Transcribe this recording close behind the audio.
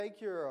Take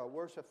your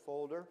worship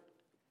folder.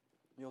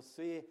 You'll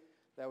see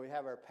that we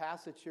have our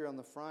passage here on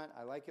the front.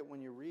 I like it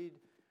when you read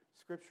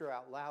Scripture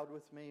out loud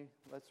with me.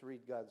 Let's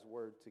read God's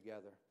Word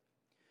together.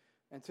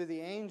 And to the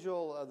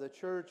angel of the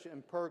church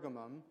in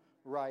Pergamum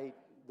write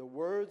the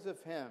words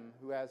of him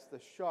who has the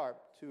sharp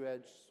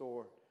two-edged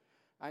sword.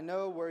 I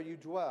know where you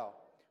dwell,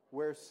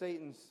 where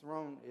Satan's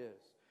throne is.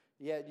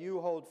 Yet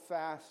you hold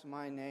fast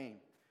my name,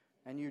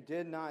 and you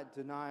did not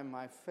deny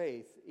my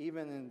faith,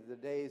 even in the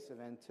days of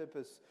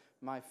Antipas,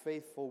 my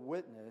faithful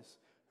witness,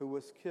 who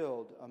was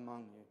killed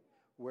among you,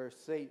 where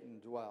Satan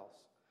dwells.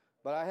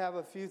 But I have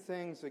a few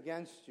things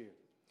against you.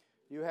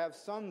 You have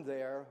some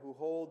there who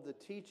hold the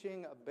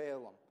teaching of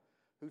Balaam,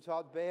 who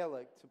taught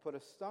Balak to put a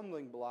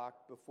stumbling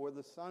block before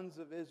the sons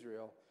of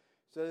Israel,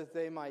 so that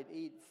they might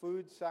eat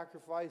food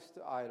sacrificed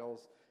to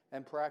idols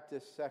and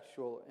practice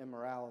sexual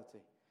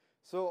immorality.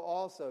 So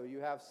also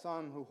you have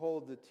some who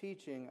hold the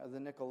teaching of the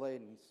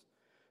Nicolaitans.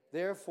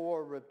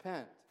 Therefore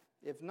repent.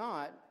 If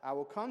not, I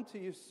will come to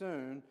you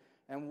soon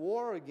and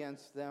war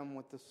against them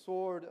with the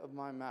sword of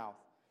my mouth.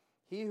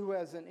 He who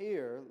has an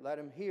ear, let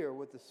him hear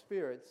what the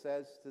Spirit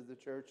says to the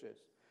churches.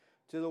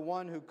 To the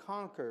one who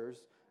conquers,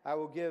 I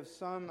will give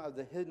some of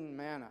the hidden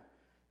manna,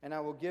 and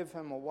I will give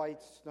him a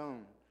white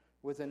stone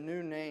with a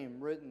new name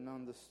written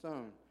on the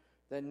stone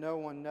that no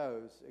one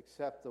knows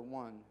except the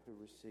one who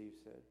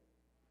receives it.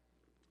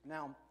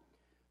 Now,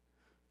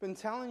 I've been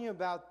telling you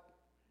about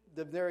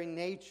the very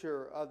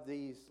nature of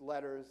these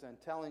letters and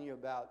telling you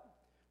about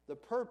the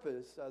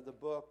purpose of the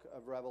book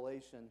of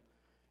Revelation.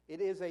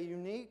 It is a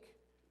unique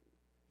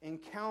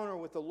encounter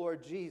with the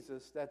Lord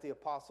Jesus that the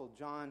Apostle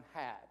John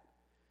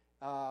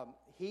had.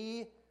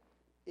 He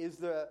is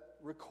the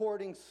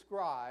recording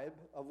scribe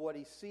of what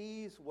he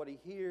sees, what he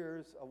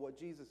hears, of what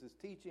Jesus is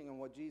teaching and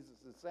what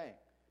Jesus is saying.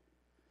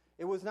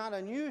 It was not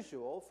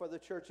unusual for the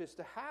churches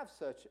to have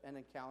such an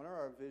encounter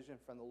or a vision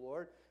from the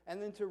Lord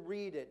and then to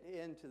read it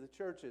into the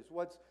churches.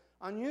 What's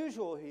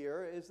unusual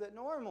here is that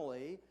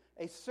normally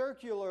a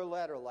circular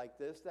letter like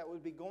this that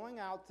would be going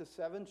out to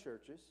 7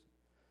 churches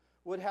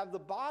would have the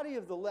body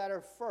of the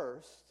letter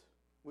first,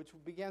 which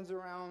begins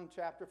around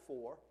chapter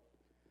 4,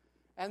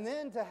 and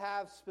then to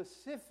have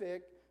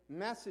specific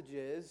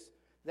messages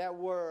that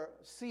were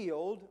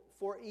sealed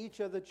for each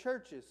of the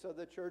churches, so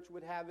the church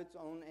would have its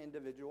own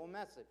individual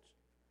message.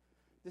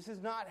 This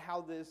is not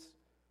how this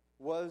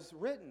was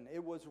written.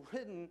 It was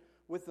written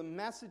with the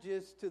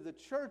messages to the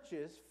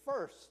churches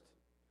first.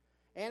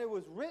 And it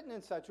was written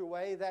in such a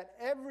way that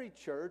every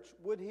church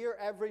would hear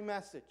every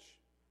message.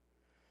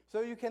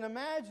 So you can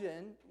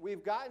imagine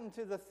we've gotten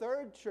to the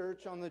 3rd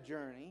church on the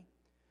journey.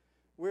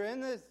 We're in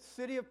the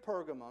city of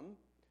Pergamum.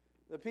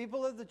 The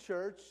people of the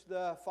church,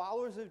 the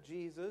followers of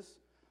Jesus,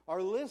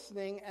 are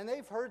listening, and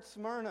they've heard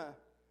Smyrna,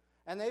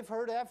 and they've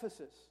heard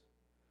Ephesus.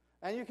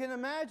 And you can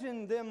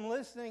imagine them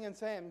listening and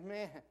saying,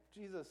 man,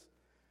 Jesus,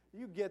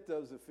 you get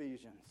those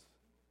Ephesians.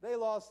 They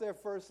lost their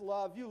first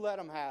love. You let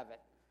them have it.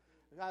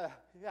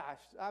 Gosh,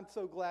 I'm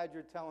so glad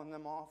you're telling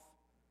them off.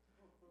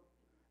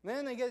 And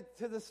then they get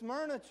to the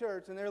Smyrna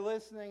church, and they're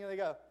listening, and they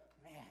go,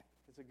 man,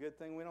 it's a good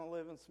thing we don't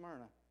live in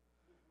Smyrna,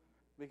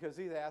 because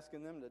he's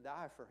asking them to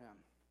die for him.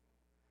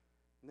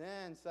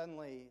 Then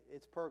suddenly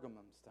it's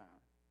Pergamum's turn.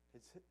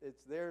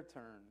 It's their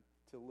turn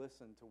to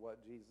listen to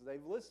what Jesus.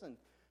 They've listened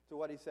to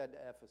what he said to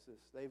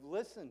Ephesus. They've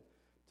listened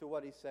to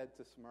what he said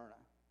to Smyrna.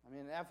 I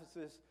mean, in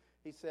Ephesus,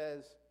 he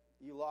says,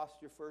 you lost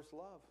your first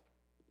love.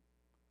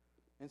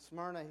 In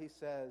Smyrna, he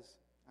says,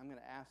 I'm going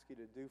to ask you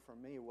to do for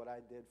me what I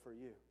did for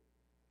you.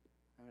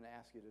 I'm going to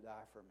ask you to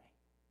die for me.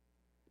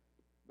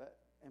 But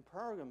in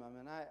Pergamum,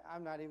 and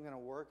I'm not even going to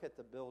work at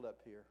the build-up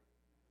here.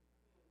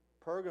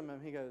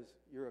 Pergamum, he goes,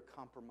 you're a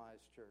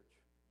compromised church.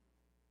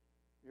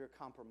 You're a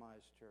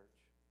compromised church.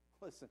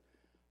 Listen,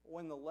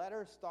 when the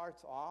letter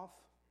starts off,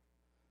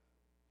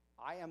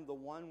 I am the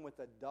one with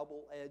a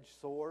double-edged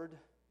sword.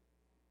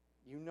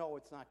 You know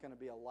it's not going to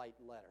be a light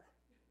letter.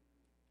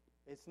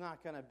 It's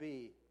not going to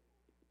be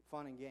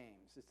fun and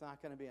games. It's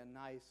not going to be a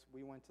nice,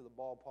 we went to the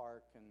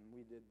ballpark and we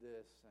did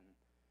this. And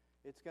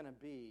it's going to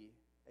be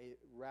a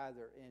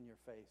rather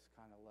in-your-face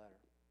kind of letter.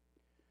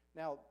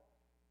 Now,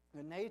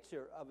 the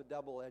nature of a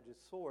double-edged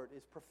sword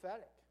is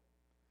prophetic.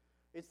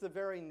 It's the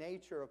very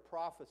nature of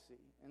prophecy.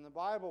 In the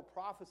Bible,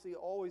 prophecy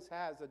always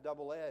has a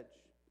double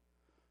edge.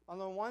 On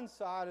the one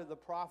side of the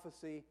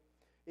prophecy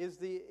is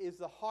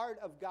the heart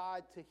of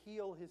God to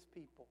heal his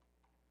people.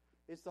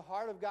 It's the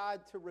heart of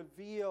God to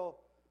reveal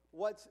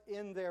what's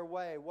in their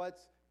way,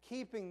 what's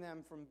keeping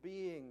them from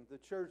being the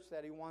church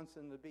that he wants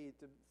them to be,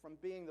 from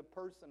being the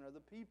person or the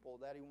people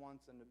that he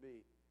wants them to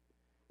be.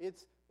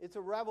 It's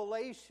a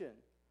revelation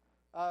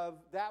of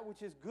that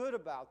which is good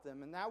about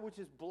them and that which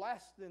is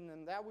blessed in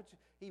them, that which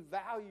he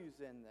values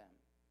in them.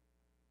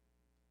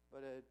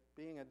 But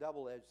being a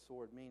double-edged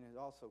sword means it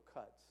also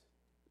cuts.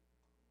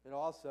 It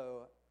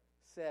also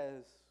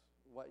says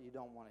what you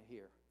don't want to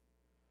hear.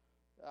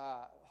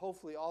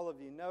 Hopefully all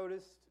of you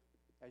noticed,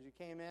 as you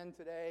came in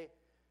today,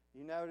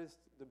 you noticed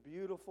the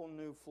beautiful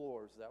new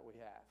floors that we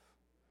have.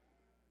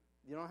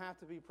 You don't have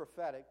to be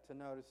prophetic to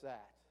notice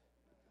that.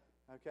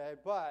 Okay?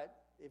 But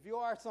if you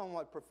are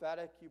somewhat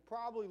prophetic, you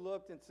probably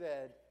looked and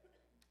said,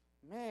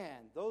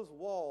 man, those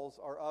walls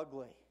are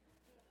ugly.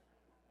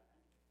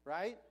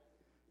 Right?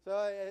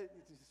 So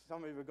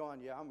some of you are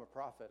going, yeah, I'm a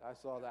prophet. I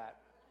saw that.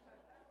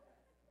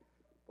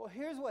 Well,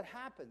 here's what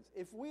happens.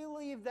 If we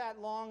leave that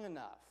long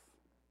enough,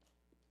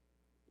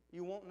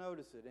 you won't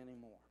notice it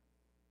anymore.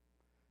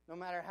 No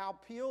matter how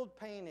peeled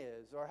paint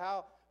is or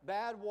how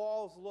bad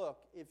walls look,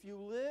 if you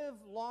live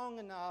long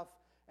enough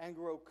and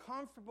grow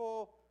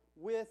comfortable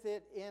with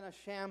it in a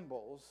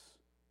shambles,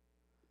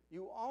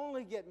 you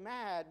only get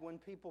mad when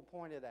people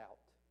point it out.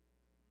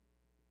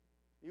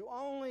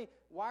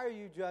 Why are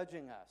you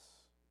judging us?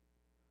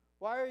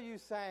 Why are you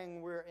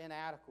saying we're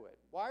inadequate?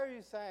 Why are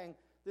you saying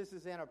this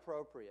is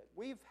inappropriate?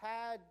 We've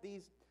had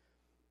these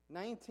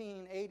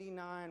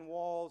 1989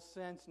 walls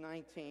since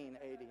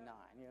 1989.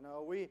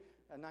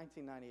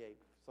 1998.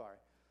 Sorry.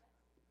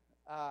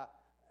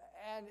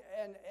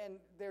 And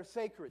they're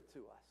sacred to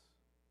us.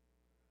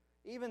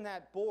 Even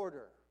that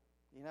border,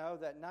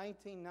 that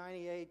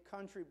 1998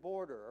 country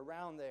border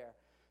around there,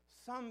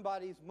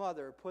 somebody's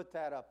mother put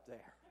that up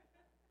there.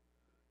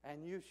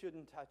 And you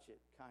shouldn't touch it,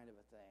 kind of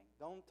a thing.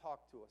 Don't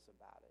talk to us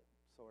about it,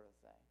 sort of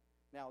thing.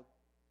 Now,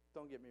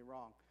 don't get me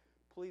wrong.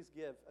 Please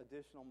give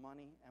additional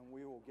money, and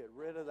we will get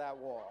rid of that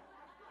wall.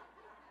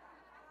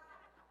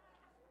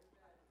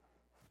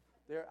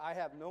 I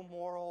have no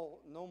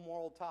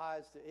moral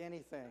ties to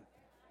anything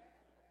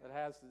that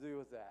has to do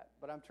with that.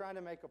 But I'm trying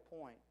to make a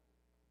point.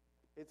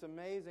 It's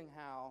amazing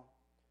how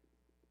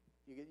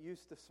you get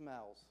used to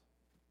smells.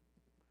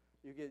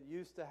 You get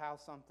used to how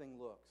something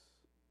looks.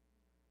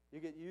 You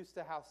get used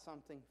to how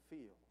something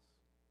feels.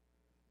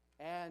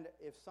 And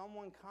if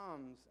someone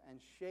comes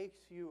and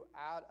shakes you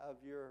out of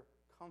your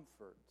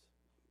comfort,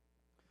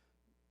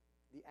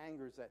 the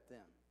anger's at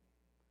them.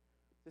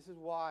 This is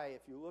why,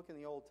 if you look in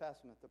the Old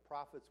Testament, the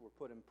prophets were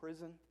put in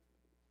prison.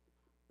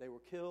 They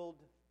were killed.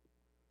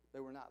 They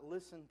were not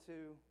listened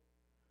to.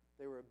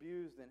 They were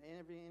abused in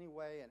any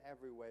way and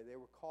every way. They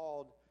were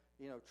called,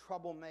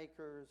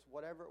 troublemakers,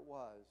 whatever it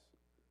was.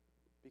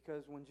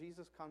 Because when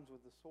Jesus comes with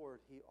the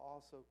sword, he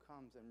also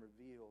comes and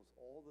reveals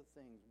all the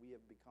things we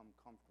have become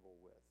comfortable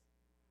with.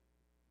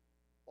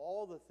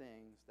 All the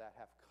things that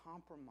have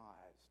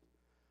compromised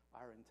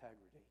our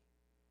integrity,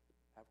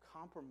 have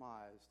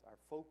compromised our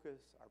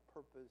focus, our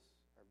purpose,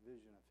 our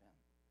vision of him.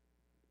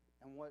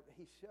 And what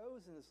he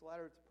shows in this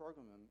letter to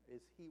Pergamum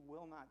is he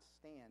will not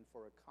stand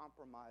for a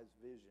compromised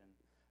vision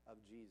of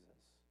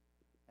Jesus.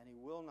 And he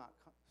will not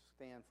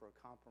stand for a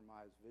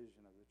compromised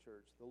vision of the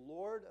church. The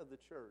Lord of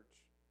the church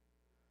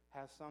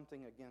has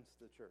something against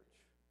the church.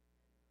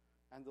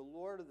 And the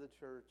Lord of the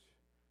church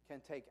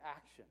can take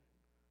action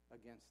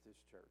against his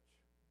church.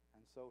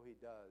 And so he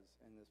does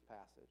in this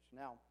passage.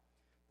 Now,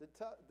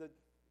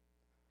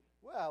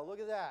 well, look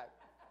at that.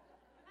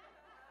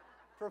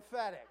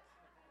 Prophetic.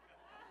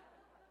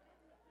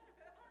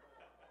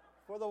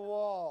 For the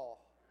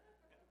wall.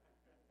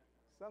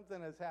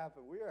 Something has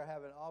happened. We are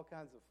having all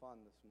kinds of fun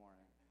this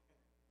morning.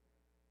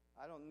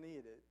 I don't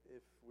need it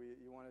if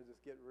you want to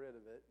just get rid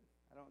of it.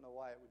 I don't know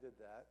why we did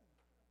that.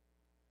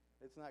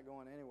 It's not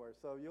going anywhere,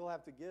 so you'll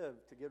have to give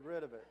to get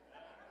rid of it.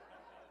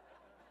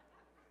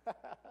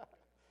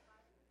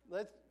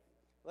 Let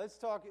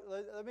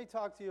me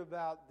talk to you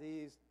about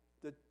the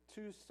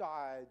two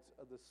sides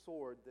of the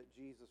sword that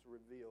Jesus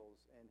reveals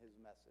in his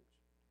message.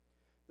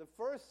 The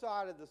first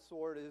side of the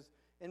sword is,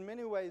 in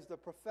many ways, the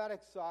prophetic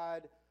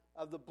side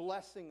of the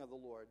blessing of the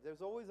Lord.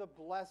 There's always a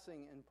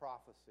blessing in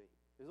prophecy.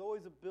 There's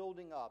always a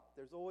building up.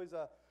 There's always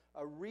a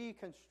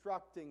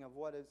reconstructing of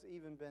what has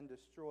even been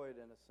destroyed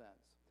in a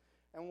sense.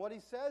 And what he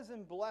says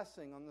in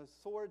blessing, on the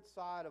sword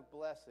side of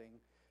blessing,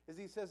 is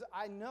he says,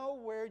 I know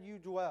where you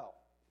dwell.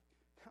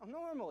 Now,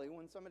 normally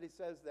when somebody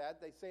says that,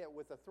 they say it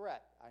with a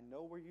threat. I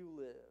know where you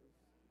live.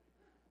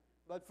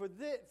 But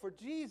for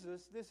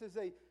Jesus, this is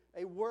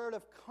a word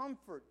of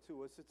comfort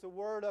to us. It's a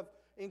word of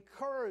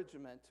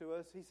encouragement to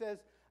us. He says,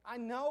 I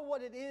know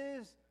what it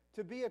is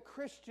to be a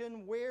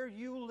Christian where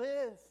you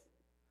live.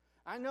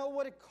 I know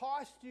what it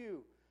cost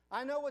you.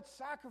 I know what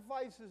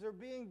sacrifices are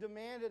being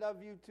demanded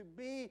of you to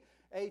be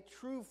a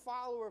true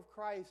follower of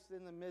Christ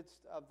in the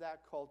midst of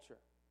that culture.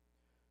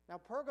 Now,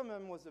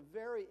 Pergamum was a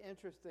very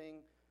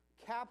interesting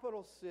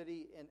capital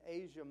city in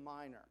Asia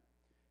Minor.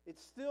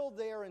 It's still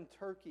there in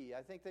Turkey.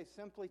 I think they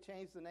simply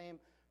changed the name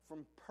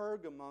from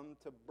Pergamum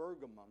to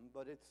Bergamum,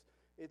 but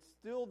it's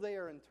still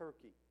there in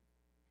Turkey.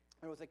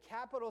 It was a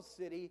capital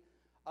city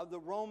of the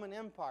Roman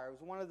Empire. It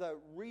was one of the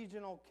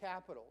regional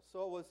capitals.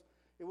 So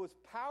it was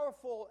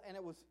powerful and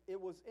it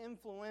was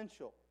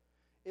influential.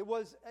 It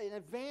was an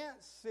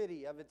advanced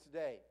city of its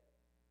day.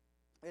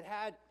 It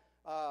had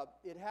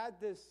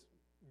this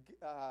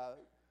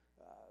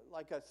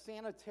like a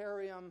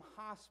sanitarium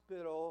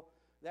hospital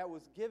that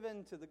was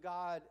given to the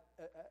god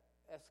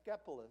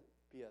Asclepius.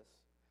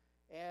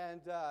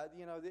 And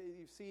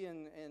you see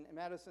in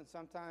medicine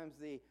sometimes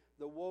the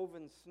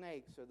woven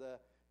snakes or the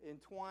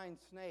entwined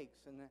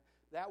snakes, and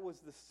that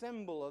was the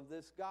symbol of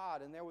this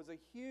god. And there was a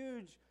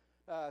huge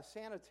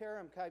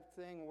sanitarium type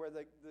thing where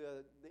the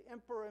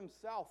emperor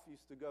himself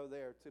used to go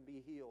there to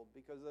be healed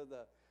because of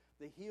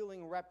the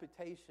healing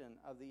reputation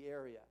of the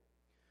area.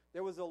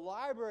 There was a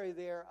library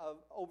there of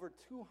over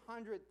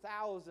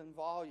 200,000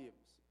 volumes.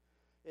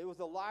 It was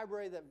a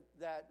library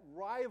that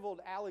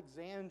rivaled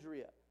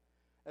Alexandria.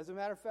 As a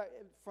matter of fact,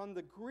 from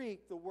the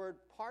Greek, the word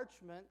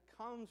parchment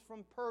comes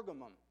from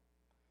Pergamum.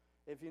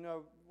 If you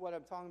know what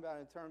I'm talking about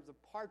in terms of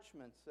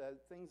parchments,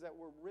 things that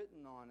were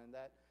written on, and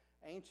that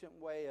ancient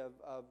way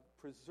of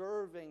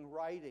preserving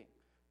writing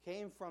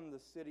came from the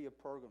city of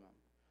Pergamum.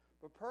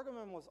 But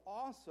Pergamum was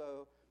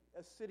also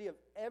a city of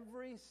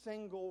every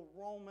single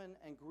Roman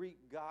and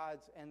Greek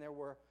gods, and there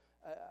were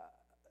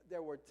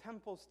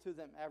temples to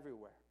them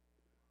everywhere.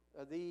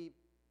 The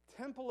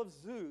temple of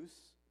Zeus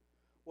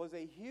was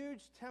a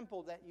huge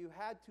temple that you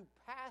had to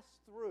pass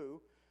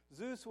through.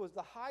 Zeus was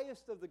the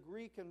highest of the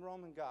Greek and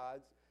Roman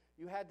gods.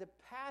 You had to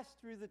pass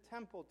through the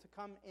temple to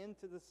come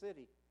into the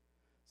city.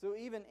 So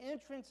even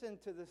entrance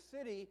into the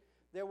city,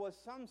 there was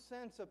some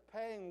sense of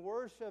paying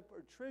worship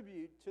or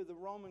tribute to the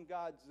Roman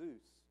god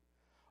Zeus.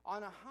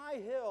 On a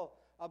high hill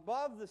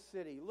above the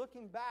city,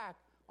 looking back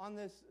on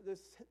this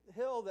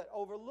hill that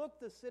overlooked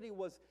the city,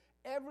 was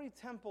every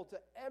temple to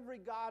every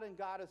god and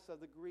goddess of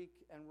the Greek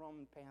and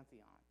Roman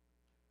pantheon.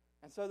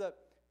 And so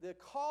the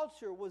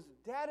culture was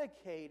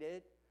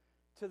dedicated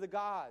to the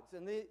gods.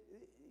 And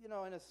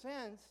in a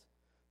sense,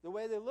 the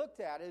way they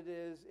looked at it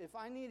is, if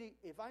I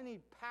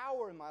need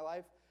power in my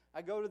life,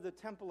 I go to the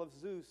temple of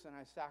Zeus and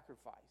I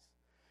sacrifice.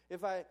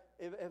 If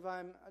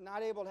I'm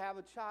not able to have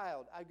a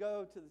child, I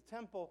go to the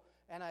temple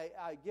and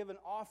I give an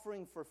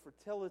offering for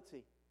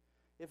fertility.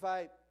 If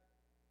I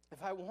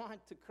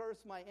want to curse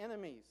my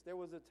enemies, there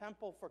was a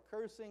temple for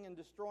cursing and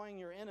destroying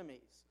your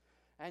enemies.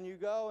 And you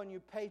go and you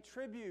pay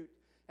tribute,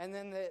 and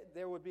then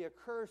there would be a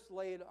curse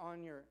laid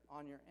on your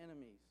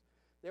enemies.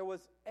 There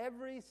was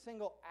every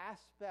single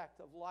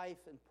aspect of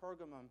life in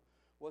Pergamum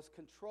was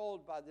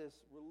controlled by this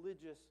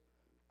religious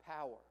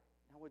power.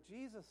 Now what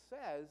Jesus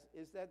says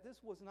is that this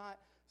was not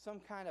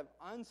some kind of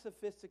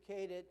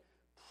unsophisticated,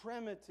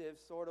 primitive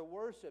sort of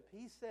worship.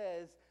 He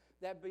says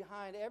that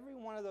behind every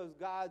one of those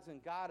gods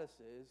and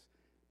goddesses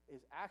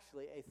is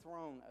actually a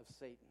throne of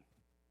Satan.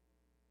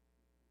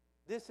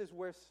 This is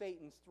where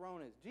Satan's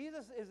throne is.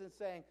 Jesus isn't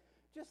saying,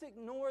 just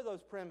ignore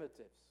those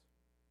primitives.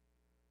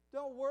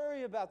 Don't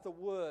worry about the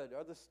wood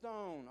or the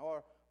stone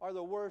or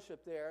the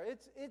worship there.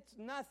 It's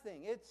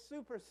nothing. It's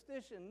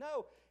superstition.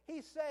 No,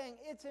 he's saying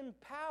it's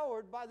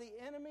empowered by the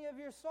enemy of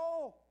your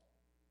soul.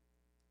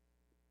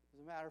 As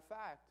a matter of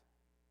fact,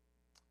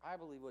 I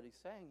believe what he's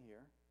saying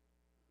here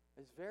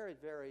is very,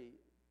 very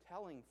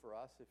telling for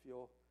us if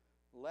you'll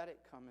let it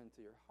come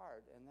into your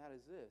heart, and that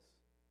is this: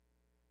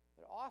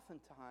 that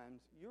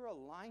oftentimes your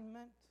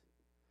alignment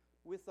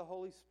with the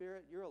Holy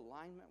Spirit, your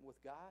alignment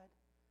with God,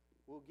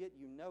 will get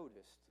you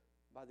noticed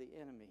by the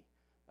enemy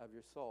of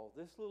your soul.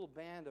 This little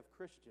band of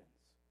Christians,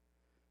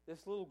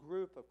 this little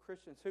group of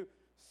Christians who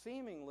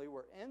seemingly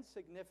were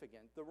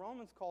insignificant. The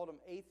Romans called them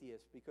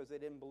atheists because they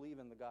didn't believe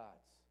in the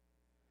gods.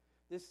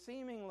 This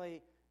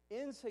seemingly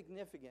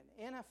insignificant,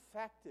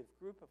 ineffective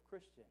group of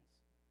Christians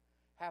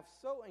have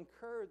so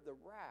incurred the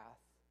wrath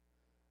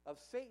of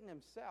Satan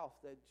himself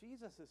that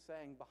Jesus is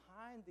saying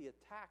behind the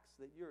attacks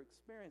that you're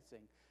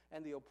experiencing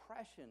and the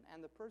oppression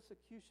and the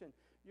persecution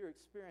you're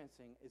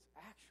experiencing is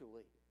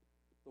actually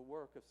the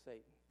work of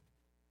Satan.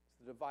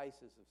 It's the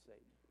devices of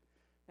Satan.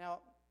 Now,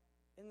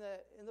 in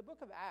the book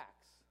of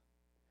Acts,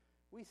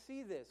 we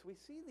see this. We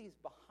see these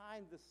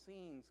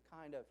behind-the-scenes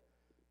kind of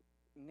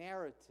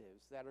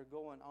narratives that are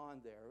going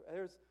on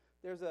there.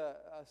 There's a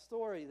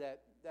story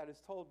that is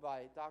told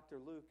by Dr.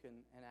 Luke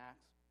in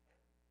Acts,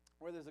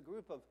 where there's a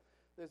group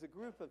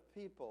of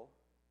people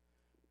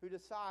who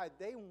decide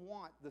they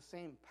want the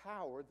same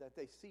power that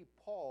they see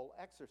Paul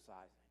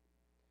exercising.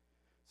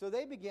 So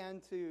they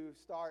begin to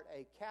start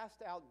a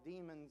cast out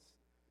demons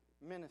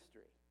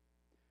ministry.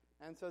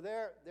 And so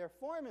their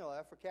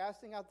formula for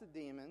casting out the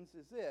demons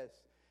is this: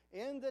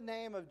 in the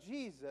name of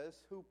Jesus,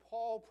 who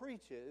Paul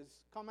preaches,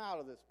 come out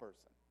of this person.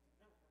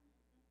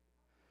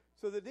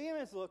 So the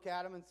demons look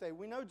at him and say,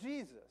 we know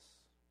Jesus,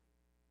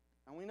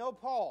 and we know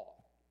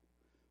Paul.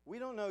 We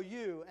don't know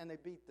you, and they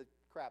beat the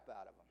crap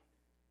out of him.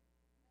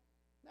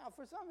 Now,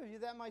 for some of you,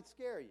 that might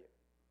scare you.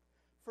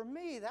 For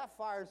me, that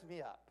fires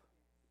me up.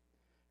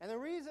 And the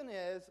reason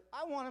is,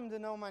 I want him to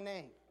know my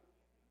name.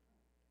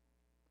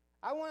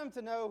 I want him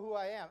to know who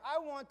I am. I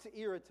want to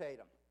irritate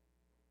him.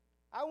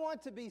 I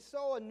want to be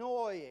so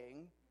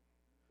annoying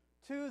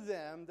to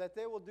them that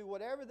they will do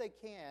whatever they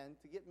can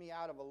to get me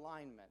out of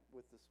alignment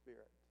with the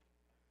Spirit.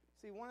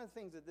 See, one of the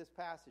things that this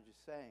passage is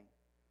saying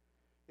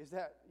is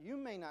that you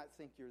may not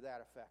think you're that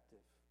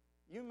effective.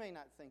 You may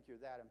not think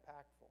you're that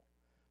impactful.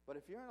 But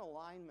if you're in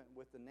alignment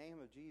with the name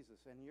of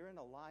Jesus and you're in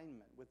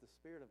alignment with the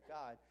Spirit of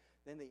God,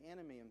 then the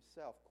enemy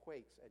himself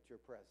quakes at your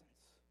presence.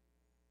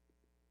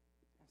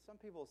 And some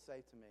people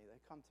say to me,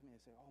 they come to me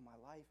and say, oh, my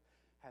life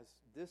has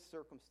this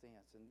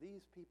circumstance, and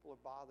these people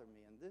are bothering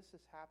me, and this is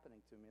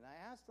happening to me. And I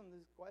ask them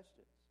these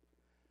questions.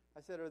 I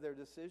said, are there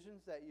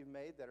decisions that you've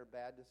made that are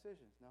bad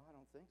decisions? No, I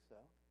don't think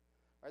so.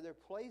 Are there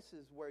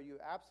places where you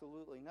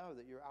absolutely know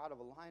that you're out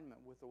of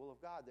alignment with the will of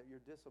God, that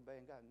you're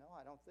disobeying God? No,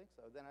 I don't think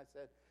so. Then I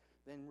said,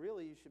 then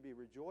really you should be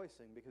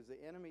rejoicing because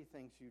the enemy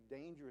thinks you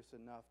dangerous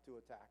enough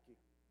to attack you.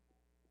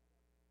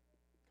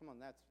 Come on,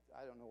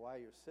 I don't know why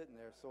you're sitting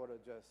there sort of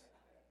just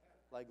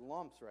like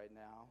lumps right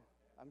now.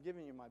 I'm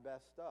giving you my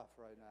best stuff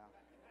right now.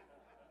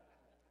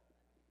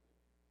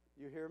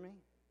 You hear me?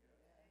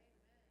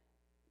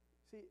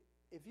 See,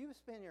 if you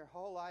spend your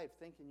whole life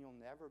thinking you'll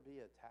never be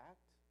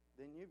attacked,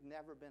 then you've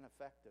never been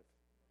effective.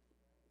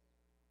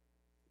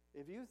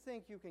 If you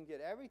think you can get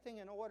everything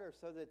in order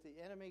so that the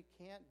enemy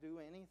can't do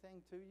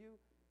anything to you,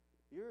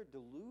 you're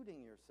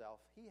deluding yourself.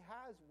 He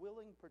has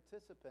willing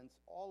participants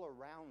all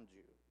around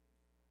you.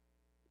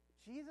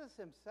 Jesus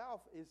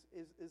himself is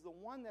the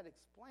one that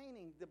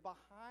explaining the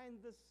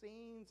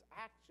behind-the-scenes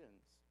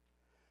actions,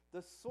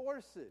 the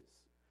sources.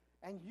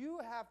 And you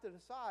have to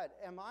decide,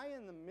 am I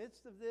in the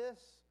midst of this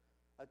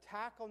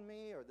attack on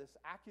me or this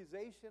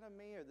accusation of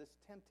me or this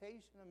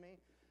temptation of me?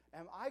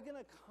 Am I going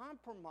to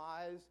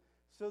compromise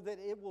so that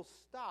it will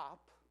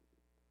stop?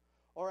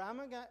 Or am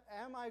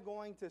I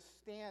going to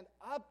stand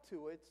up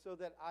to it so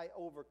that I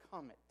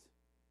overcome it?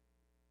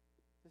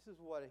 This is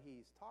what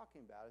he's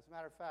talking about. As a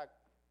matter of fact,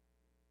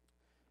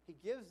 he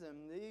gives them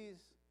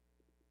these,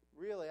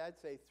 really, I'd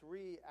say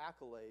 3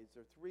 accolades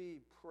or 3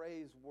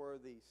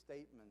 praiseworthy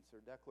statements or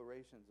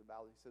declarations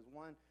about it. He says,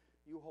 1,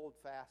 you hold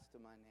fast to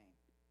my name.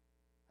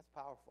 That's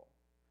powerful.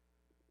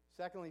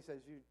 Secondly, he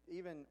says,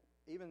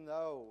 even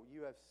though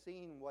you have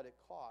seen what it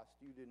cost,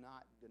 you do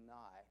not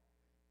deny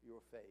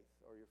your faith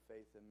or your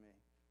faith in me.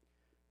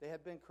 They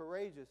have been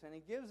courageous. And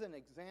he gives an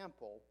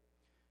example.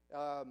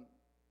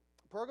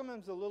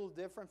 Pergamum's a little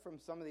different from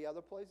some of the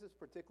other places,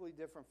 particularly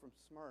different from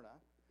Smyrna.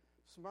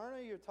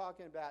 Smyrna, you're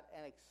talking about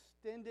an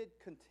extended,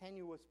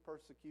 continuous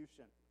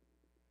persecution.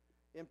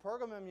 In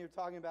Pergamum, you're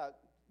talking about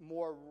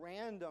more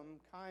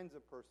random kinds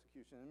of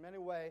persecution. In many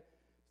ways,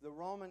 the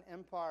Roman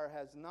Empire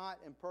has not,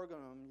 in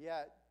Pergamum,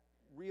 yet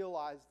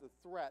realized the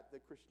threat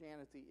that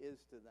Christianity is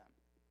to them.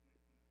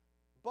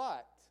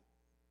 But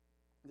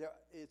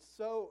it's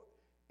so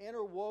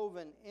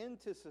interwoven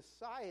into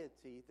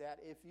society that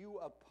if you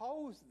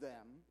oppose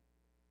them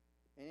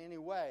in any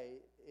way,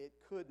 it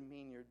could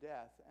mean your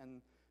death.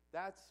 And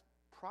that's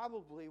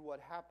probably what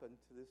happened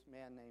to this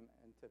man named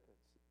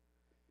Antipas.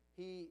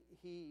 He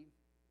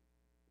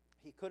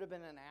could have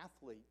been an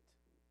athlete,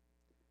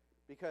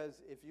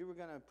 because if you were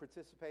going to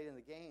participate in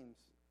the games,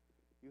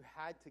 you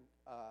had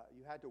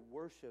to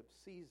worship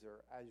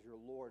Caesar as your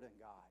Lord and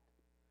God.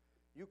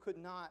 You could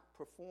not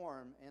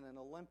perform in an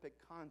Olympic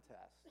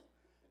contest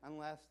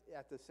unless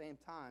at the same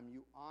time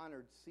you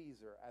honored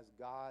Caesar as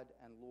God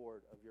and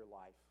Lord of your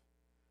life.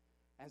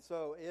 And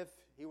so if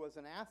he was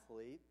an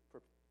athlete,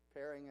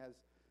 preparing as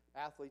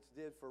athletes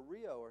did for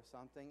Rio or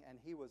something, and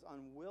he was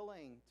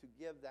unwilling to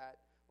give that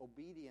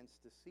obedience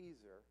to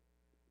Caesar,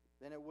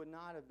 then it would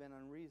not have been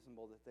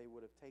unreasonable that they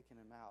would have taken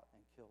him out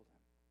and killed him.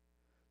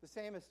 The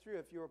same is true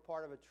if you were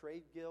part of a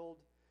trade guild,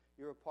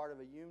 you were part of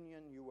a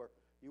union, you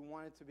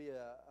wanted to be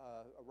a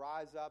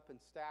rise up in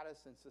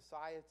status in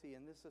society.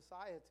 In this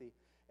society,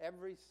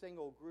 every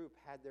single group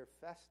had their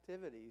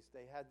festivities.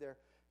 They had their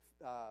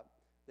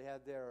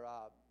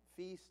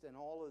feast and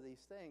all of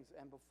these things.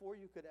 And before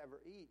you could ever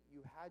eat,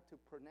 you had to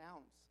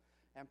pronounce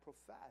and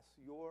profess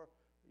your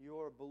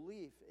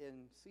belief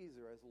in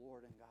Caesar as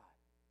Lord and God.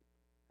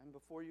 And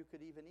before you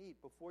could even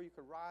eat, before you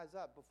could rise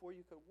up, before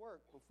you could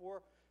work,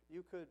 before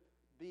you could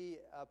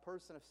be a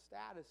person of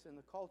status in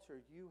the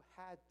culture, you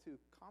had to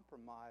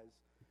compromise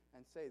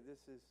and say,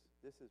 this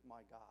is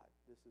my God,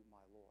 this is my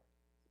Lord.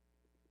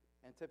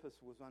 Antipas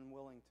was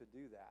unwilling to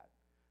do that.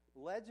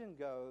 Legend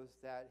goes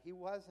that he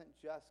wasn't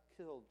just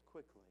killed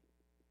quickly.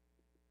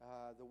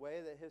 The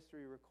way that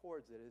history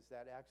records it is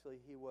that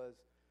actually he was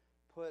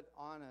put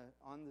on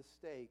the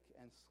stake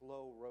and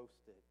slow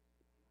roasted,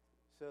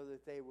 so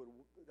that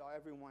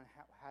everyone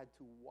had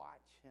to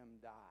watch him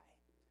die.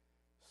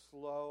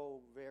 Slow,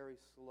 very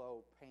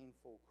slow,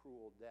 painful,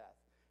 cruel death.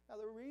 Now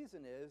the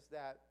reason is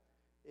that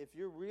if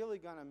you're really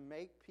going to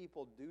make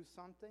people do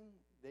something,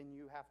 then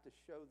you have to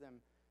show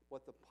them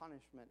what the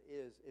punishment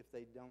is if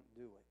they don't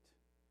do it.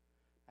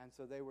 And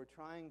so they were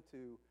trying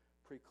to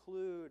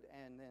preclude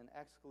and then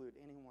exclude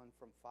anyone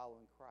from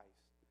following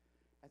Christ.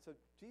 And so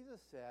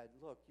Jesus said,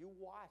 look, you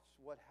watched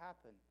what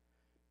happened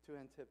to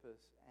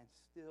Antipas, and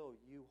still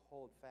you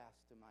hold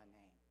fast to my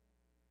name.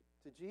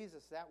 To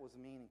Jesus, that was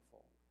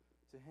meaningful.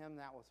 To him,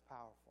 that was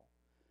powerful.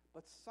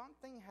 But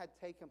something had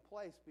taken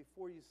place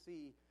before you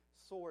see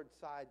sword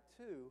side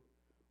 2,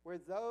 where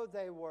though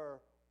they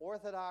were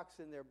orthodox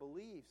in their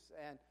beliefs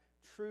and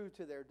true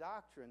to their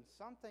doctrine,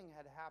 something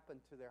had happened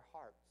to their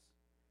hearts.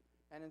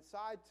 And in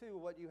side 2,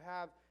 what you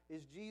have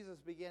is Jesus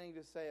beginning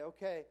to say,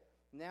 okay,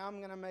 now I'm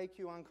going to make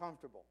you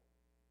uncomfortable.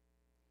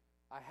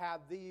 I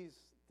have these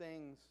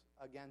things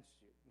against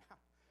you. Now,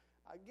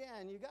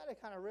 again, you got to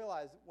kind of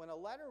realize when a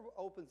letter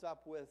opens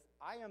up with,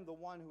 I am the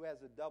one who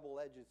has a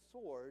double-edged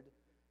sword,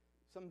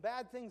 Some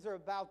bad things are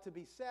about to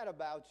be said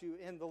about you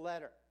in the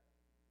letter.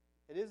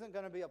 It isn't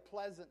going to be a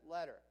pleasant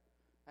letter.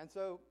 And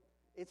so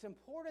it's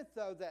important,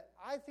 though, that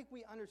I think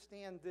we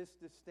understand this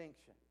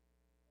distinction.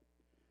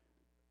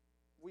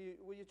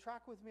 Will you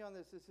track with me on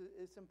this?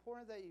 It's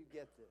important that you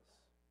get this.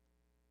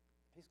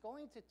 He's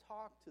going to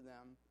talk to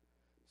them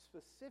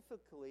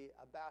specifically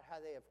about how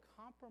they have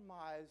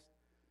compromised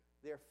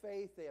their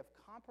faith, they have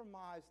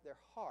compromised their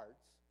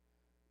hearts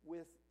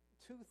with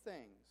two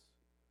things.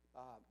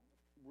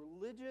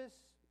 Religious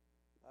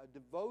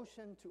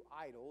devotion to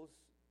idols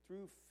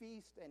through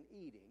feast and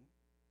eating,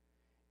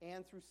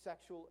 and through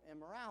sexual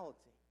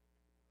immorality.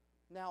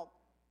 Now,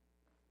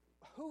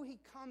 who he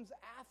comes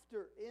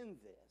after in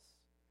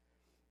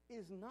this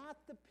is not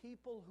the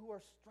people who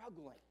are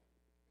struggling.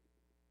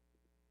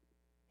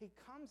 He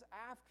comes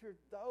after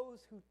those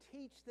who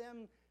teach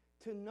them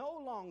to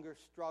no longer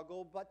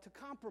struggle, but to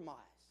compromise.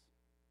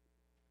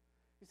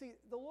 You see,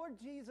 the Lord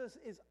Jesus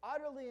is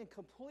utterly and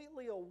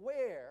completely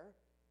aware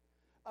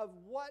of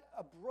what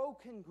a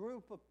broken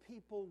group of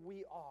people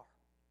we are.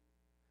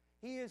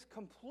 He is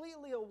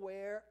completely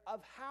aware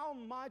of how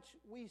much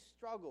we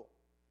struggle.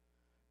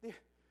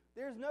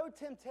 There's no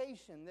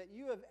temptation that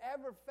you have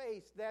ever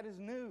faced that is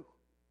new.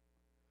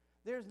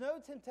 There's no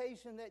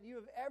temptation that you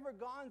have ever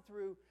gone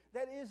through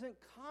that isn't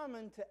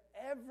common to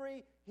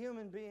every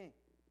human being.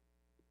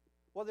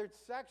 Whether it's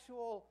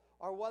sexual,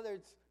 or whether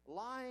it's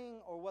lying,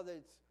 or whether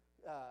it's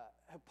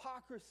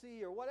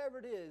hypocrisy, or whatever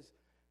it is,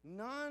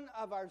 none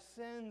of our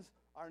sins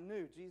are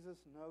new. Jesus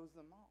knows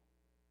them all.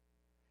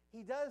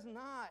 He does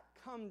not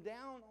come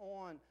down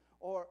on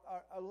or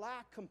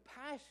lack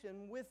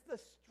compassion with the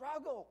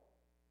struggle,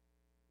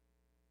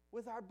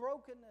 with our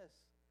brokenness.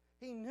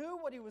 He knew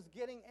what he was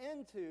getting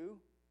into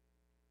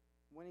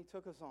when he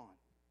took us on.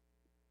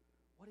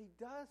 What he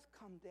does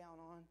come down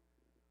on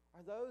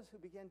are those who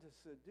begin to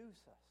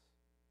seduce us,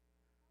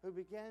 who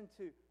begin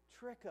to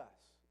trick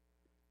us,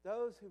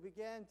 those who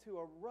begin to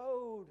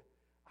erode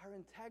our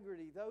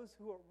integrity, those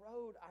who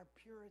erode our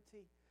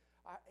purity,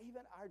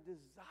 even our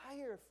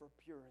desire for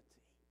purity.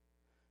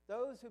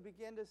 Those who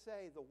begin to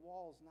say, the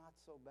wall's not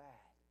so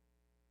bad.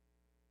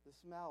 The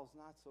smell's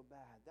not so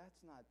bad.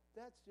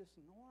 That's just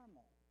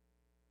normal.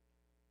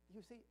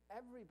 You see,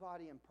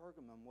 everybody in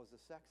Pergamum was a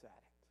sex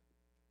addict.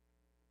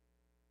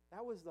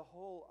 That was the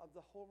whole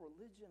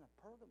religion of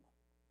Pergamum.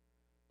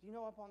 Do you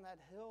know up on that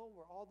hill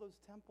where all those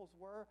temples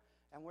were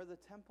and where the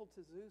temple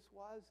to Zeus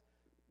was?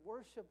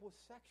 Worship was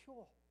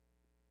sexual.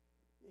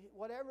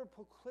 Whatever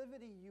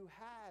proclivity you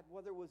had,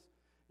 whether it was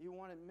you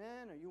wanted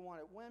men or you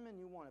wanted women,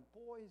 you wanted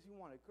boys, you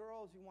wanted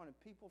girls, you wanted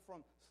people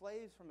from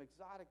slaves from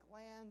exotic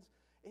lands,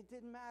 it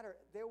didn't matter.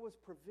 There was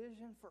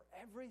provision for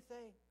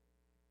everything.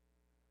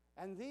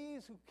 And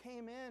these who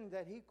came in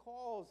that he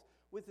calls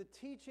with the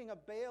teaching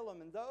of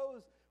Balaam, and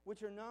those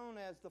which are known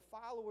as the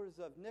followers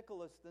of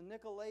Nicholas, the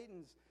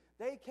Nicolaitans,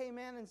 they came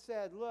in and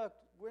said, look,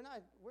 we're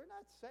not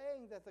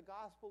saying that the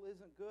gospel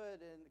isn't good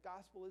and the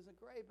gospel isn't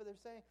great, but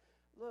they're saying,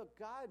 look,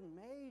 God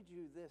made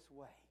you this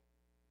way.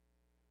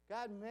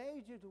 God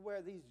made you to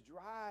where these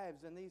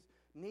drives and these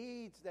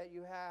needs that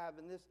you have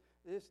and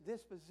this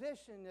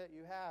disposition that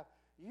you have,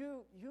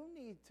 you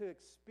need to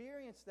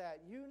experience that.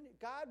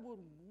 God would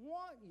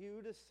want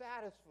you to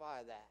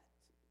satisfy that.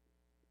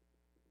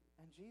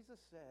 And Jesus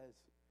says,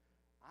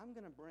 I'm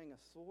going to bring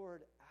a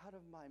sword out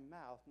of my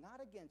mouth,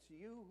 not against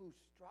you who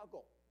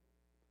struggle,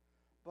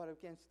 but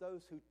against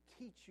those who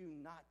teach you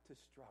not to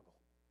struggle.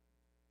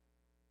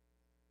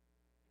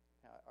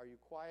 Now, are you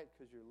quiet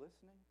because you're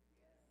listening?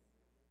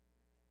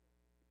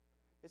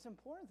 It's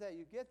important that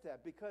you get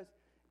that, because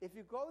if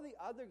you go the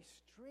other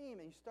extreme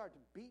and you start to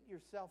beat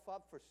yourself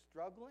up for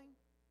struggling,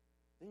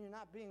 then you're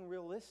not being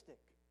realistic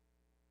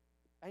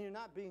and you're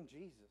not being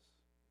Jesus.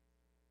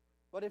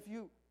 But if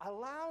you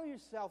allow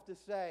yourself to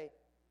say,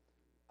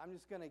 I'm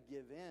just going to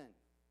give in,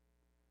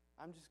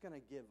 I'm just going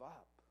to give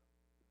up.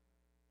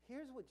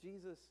 Here's what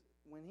Jesus,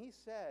 when he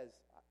says,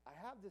 I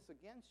have this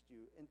against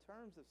you in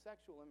terms of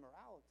sexual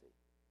immorality,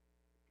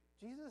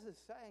 Jesus is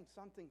saying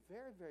something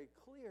very, very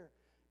clear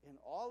in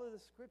all of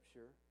the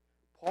Scripture.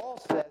 Paul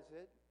says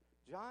it,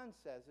 John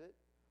says it,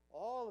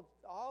 all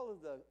of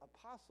the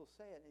apostles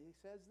say it, and he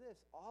says this,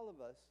 all of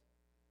us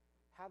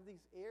have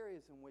these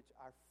areas in which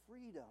our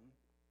freedom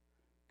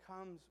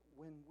comes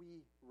when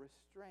we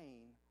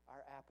restrain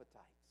our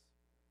appetites.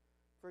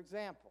 For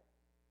example,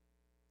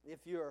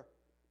 if you're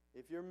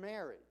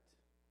married,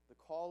 the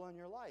call on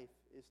your life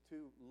is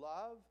to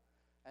love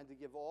and to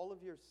give all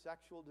of your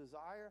sexual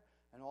desire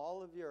and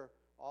all of your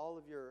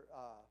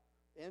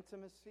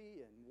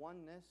intimacy and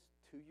oneness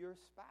to your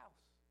spouse.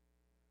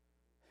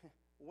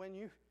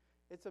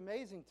 It's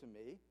amazing to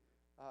me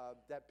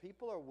that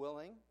people are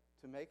willing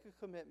to make a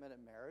commitment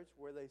in marriage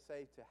where they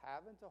say to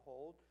have and to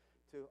hold,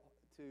 to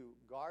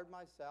guard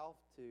myself,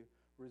 to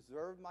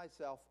reserve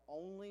myself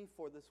only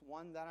for this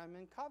one that I'm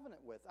in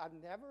covenant with. I've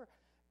never,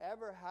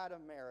 ever had a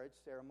marriage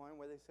ceremony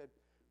where they said,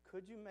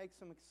 could you make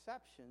some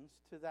exceptions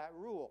to that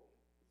rule?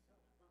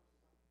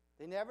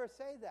 They never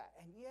say that.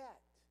 And yet,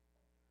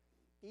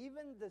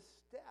 even the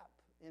step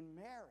in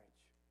marriage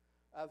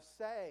of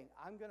saying,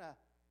 I'm going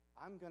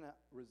to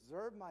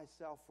reserve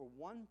myself for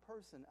one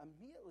person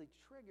immediately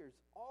triggers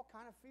all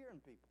kind of fear in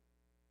people.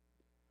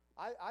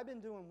 I've been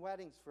doing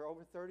weddings for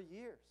over 30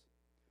 years.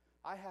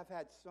 I have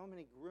had so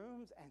many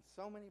grooms and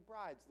so many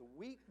brides the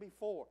week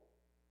before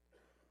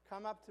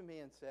come up to me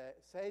and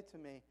say to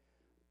me,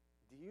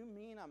 do you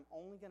mean I'm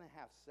only going to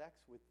have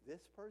sex with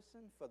this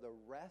person for the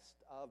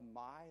rest of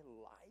my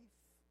life?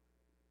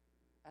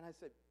 And I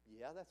said,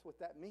 yeah, that's what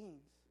that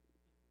means.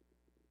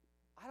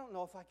 I don't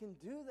know if I can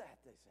do that,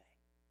 they say.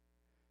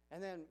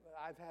 And then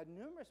I've had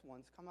numerous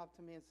ones come up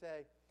to me and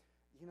say,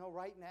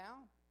 right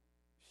now,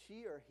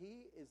 she or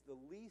he is the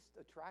least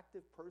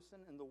attractive person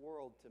in the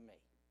world to me.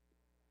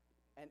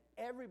 And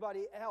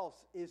everybody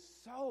else is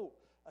so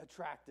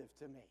attractive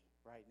to me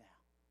right now.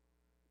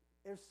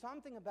 There's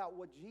something about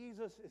what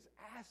Jesus is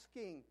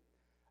asking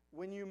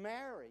when you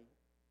marry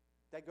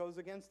that goes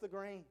against the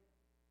grain,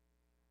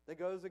 that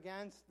goes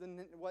against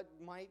what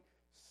might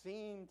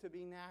seem to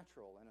be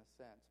natural in a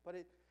sense. But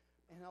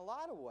in a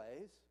lot of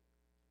ways,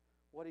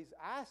 what he's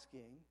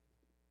asking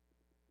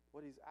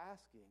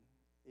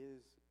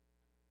is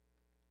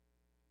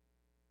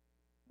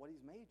what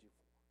he's made you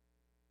for.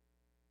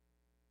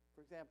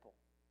 For example,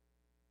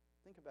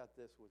 think about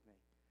this with me.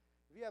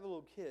 If you have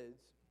little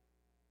kids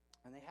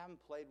and they haven't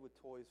played with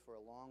toys for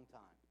a long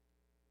time,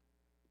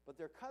 but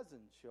their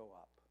cousins show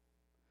up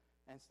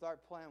and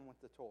start playing with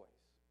the toys,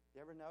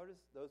 you ever notice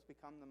those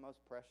become the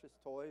most precious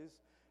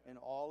toys in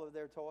all of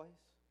their toys?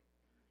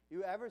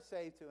 You ever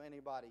say to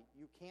anybody,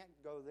 you can't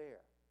go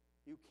there,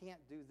 you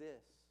can't do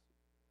this,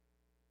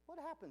 what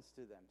happens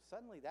to them?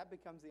 Suddenly that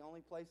becomes the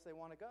only place they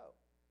want to go.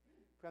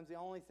 Becomes the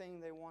only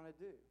thing they want to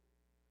do.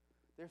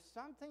 There's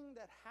something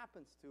that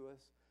happens to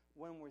us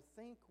when we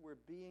think we're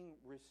being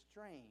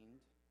restrained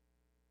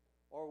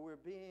or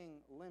we're being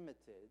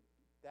limited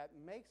that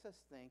makes us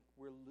think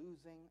we're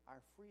losing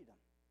our freedom.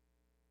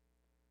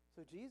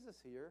 So Jesus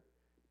here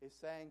is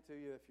saying to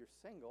you, if you're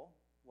single,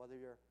 whether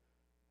you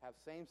have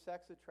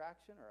same-sex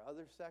attraction or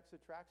other sex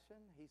attraction,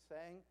 he's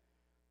saying,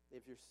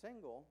 if you're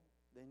single,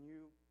 then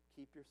you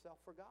keep yourself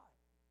for God.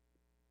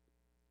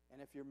 And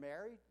if you're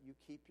married, you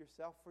keep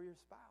yourself for your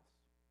spouse.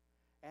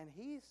 And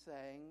he's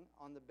saying,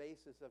 on the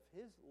basis of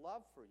his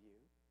love for you,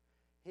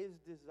 his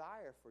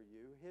desire for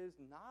you, his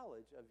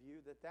knowledge of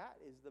you, that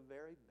is the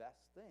very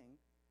best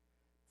thing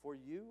for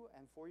you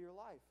and for your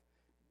life.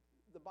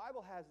 The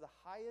Bible has the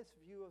highest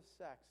view of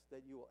sex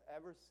that you will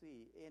ever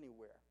see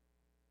anywhere.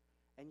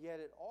 And yet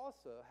it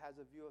also has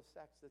a view of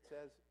sex that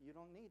says you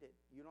don't need it.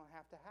 You don't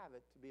have to have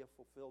it to be a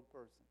fulfilled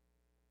person.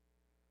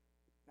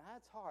 Now,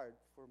 that's hard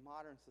for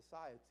modern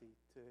society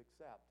to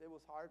accept. It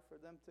was hard for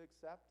them to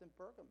accept in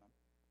Pergamum.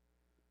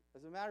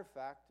 As a matter of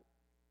fact,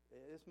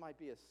 this might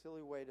be a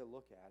silly way to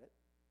look at it,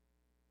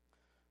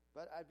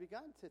 but I've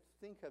begun to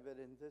think of it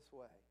in this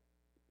way.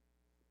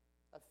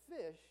 A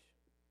fish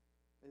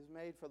is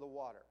made for the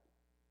water.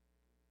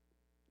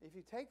 If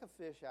you take a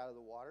fish out of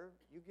the water,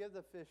 you give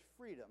the fish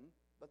freedom,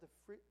 but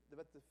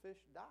the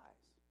fish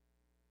dies.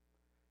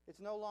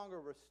 It's no longer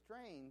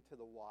restrained to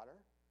the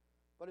water,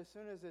 but as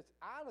soon as it's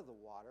out of the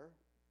water,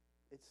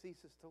 it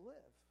ceases to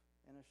live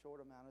in a short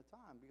amount of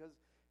time because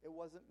it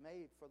wasn't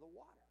made for the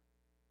water.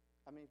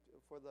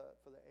 For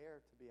the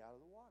air to be out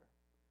of the water.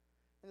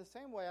 In the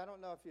same way, I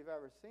don't know if you've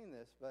ever seen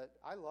this, but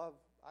I love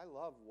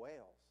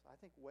whales. I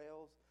think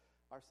whales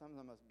are some of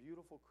the most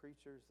beautiful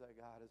creatures that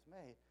God has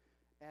made.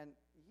 And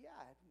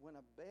yet, when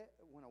a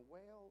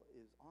whale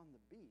is on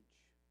the beach,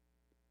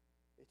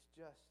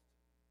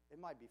 it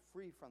might be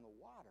free from the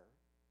water,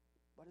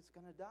 but it's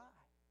going to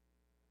die.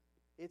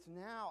 It's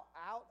now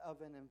out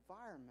of an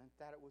environment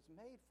that it was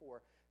made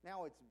for.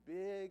 Now it's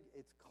big,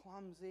 it's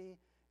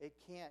clumsy, it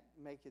can't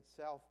make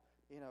itself,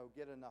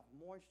 get enough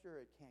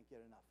moisture, it can't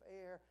get enough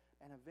air,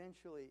 and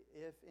eventually,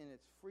 if in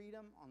its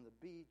freedom on the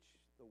beach,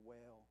 the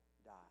whale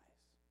dies.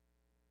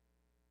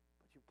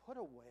 But you put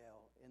a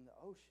whale in the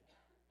ocean,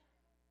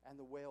 and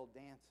the whale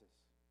dances,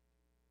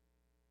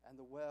 and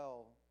the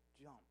whale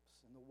jumps,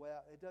 and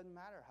it doesn't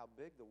matter how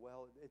big the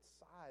whale, its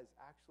size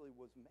actually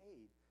was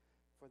made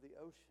for the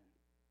ocean.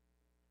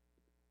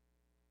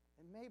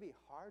 It may be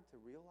hard to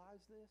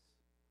realize this,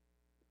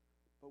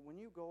 but when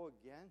you go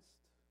against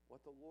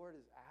what the Lord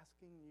is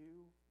asking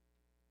you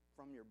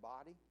from your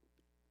body,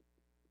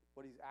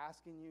 what he's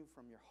asking you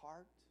from your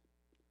heart,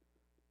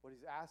 what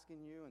he's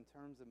asking you in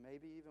terms of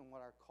maybe even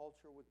what our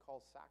culture would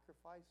call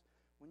sacrifice,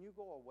 when you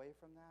go away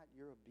from that,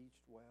 you're a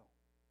beached whale.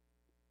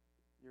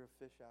 You're a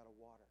fish out of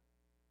water.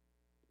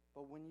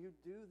 But when you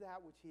do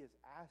that which he has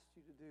asked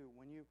you to do,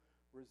 when you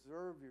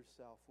reserve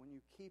yourself, when you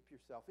keep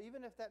yourself,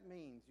 even if that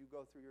means you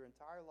go through your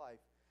entire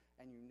life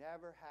and you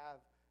never have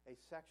a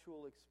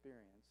sexual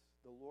experience,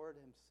 the Lord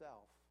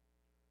himself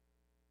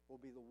will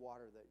be the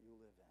water that you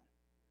live in.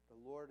 The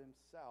Lord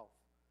himself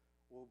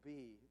will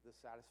be the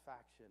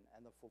satisfaction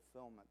and the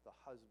fulfillment, the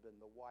husband,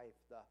 the wife,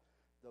 the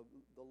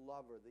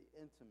lover, the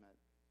intimate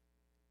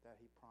that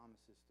he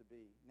promises to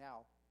be.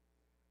 Now,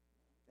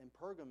 in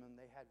Pergamum,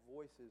 they had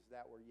voices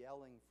that were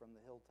yelling from the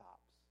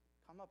hilltops,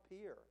 come up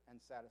here and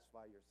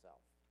satisfy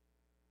yourself.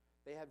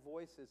 They had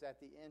voices at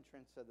the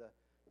entrance of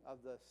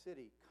the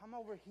city. Come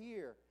over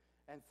here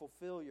and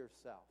fulfill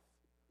yourself.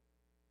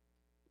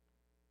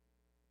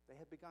 They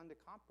had begun to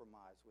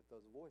compromise with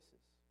those voices.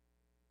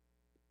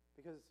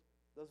 Because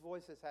those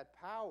voices had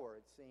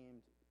power, it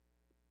seemed,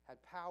 had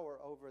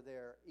power over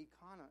their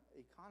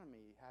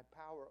economy, had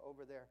power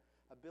over their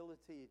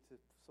ability to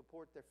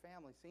support their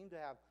family, seemed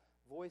to have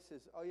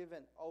voices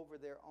even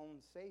over their own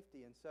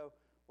safety. And so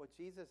what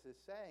Jesus is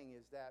saying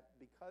is that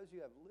because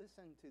you have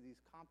listened to these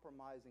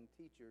compromising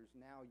teachers,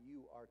 now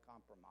you are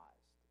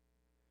compromised.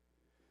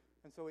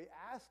 And so he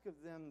asks of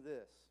them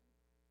this.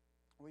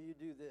 Will you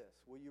do this?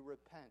 Will you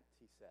repent,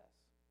 he says.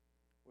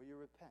 Will you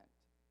repent?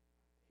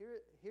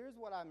 Here's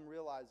what I'm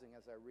realizing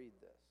as I read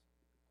this.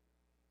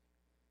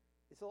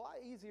 It's a lot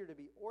easier to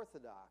be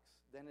orthodox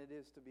than it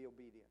is to be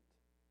obedient.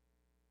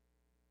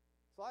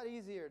 It's a lot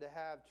easier to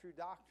have true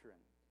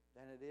doctrine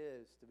than it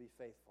is to be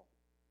faithful.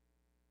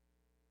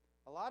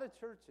 A lot of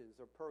churches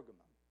are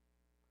Pergamum.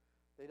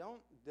 They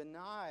don't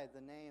deny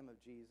the name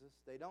of Jesus.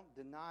 They don't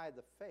deny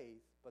the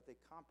faith, but they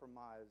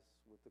compromise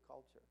with the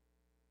culture.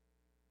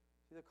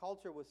 See, the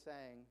culture was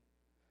saying,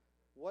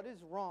 what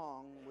is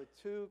wrong with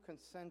two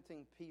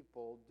consenting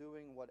people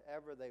doing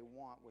whatever they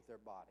want with their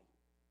body?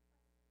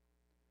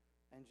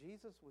 And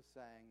Jesus was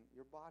saying,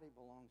 your body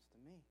belongs to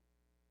me.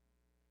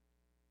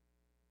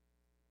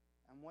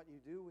 And what you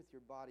do with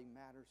your body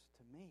matters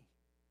to me.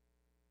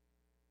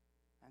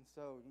 And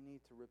so you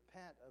need to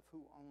repent of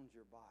who owns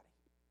your body.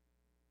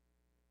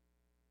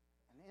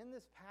 And in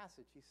this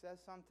passage, he says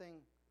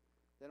something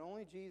that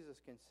only Jesus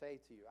can say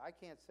to you. I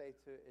can't say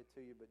it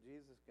to you, but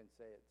Jesus can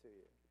say it to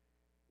you.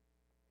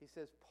 He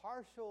says,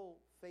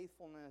 partial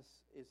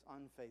faithfulness is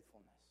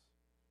unfaithfulness.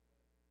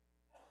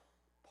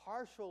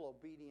 Partial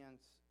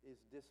obedience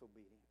is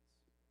disobedience.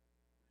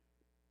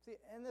 See,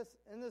 in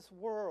this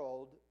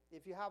world,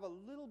 if you have a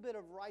little bit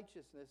of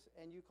righteousness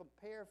and you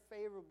compare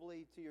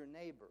favorably to your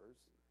neighbors,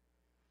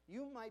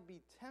 you might be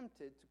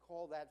tempted to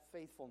call that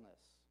faithfulness.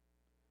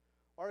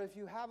 Or if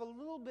you have a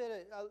little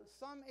bit of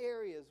some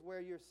areas where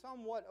you're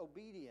somewhat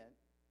obedient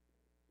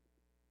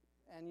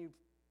and you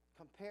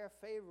compare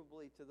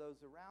favorably to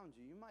those around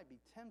you, you might be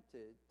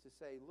tempted to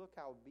say, look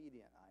how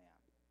obedient I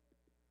am.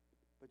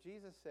 But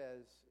Jesus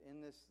says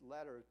in this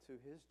letter to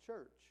his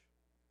church,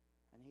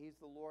 and he's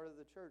the Lord of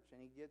the church,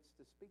 and he gets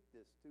to speak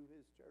this to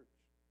his church.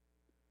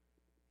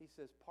 He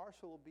says,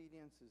 partial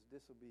obedience is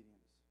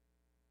disobedience.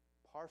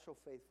 Partial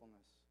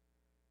faithfulness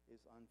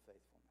is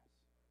unfaithfulness.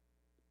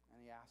 And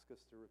he asks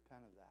us to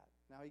repent of that.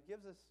 Now, he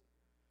gives us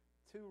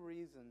two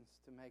reasons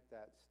to make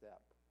that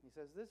step. He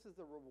says, this is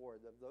the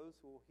reward of those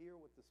who will hear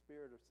what the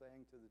Spirit is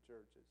saying to the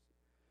churches.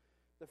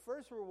 The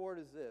first reward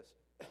is this.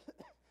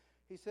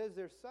 He says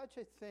there's such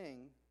a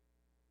thing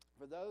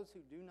for those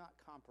who do not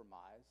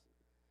compromise.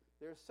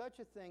 There's such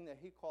a thing that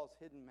he calls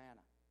hidden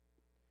manna.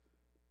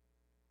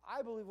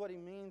 I believe what he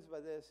means by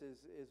this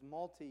is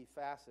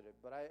multifaceted,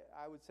 but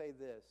I would say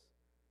this.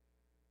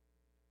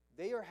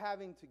 They are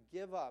having to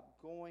give up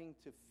going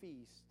to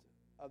feast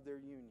of their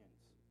unions.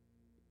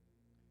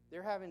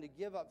 They're having to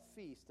give up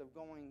feast of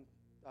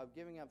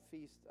giving up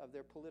feast of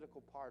their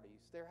political parties.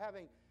 They're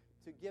having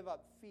to give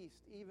up feast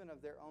even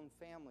of their own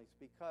families,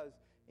 because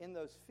in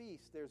those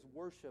feasts there's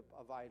worship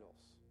of idols.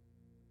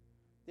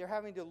 They're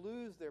having to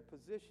lose their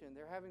position.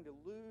 They're having to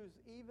lose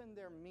even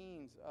their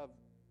means of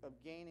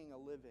gaining a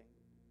living.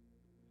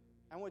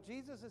 And what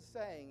Jesus is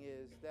saying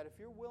is that if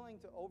you're willing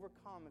to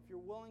overcome, if you're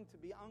willing to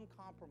be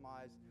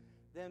uncompromised,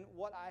 then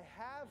what I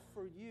have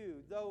for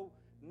you, though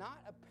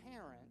not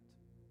apparent,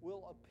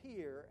 will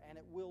appear, and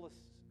it will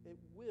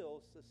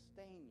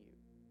sustain you.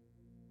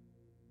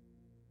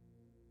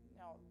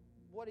 Now,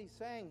 what he's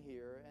saying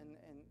here,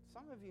 and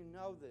some of you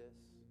know this,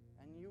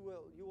 and you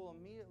will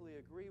immediately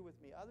agree with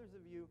me. Others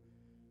of you,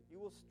 you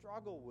will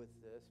struggle with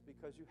this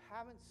because you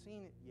haven't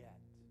seen it yet.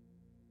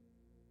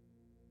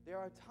 There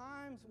are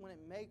times when it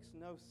makes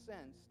no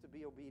sense to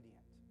be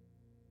obedient.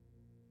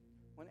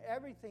 When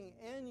everything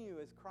in you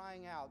is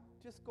crying out,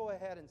 just go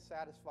ahead and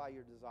satisfy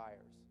your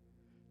desires.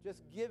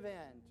 Just give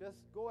in. Just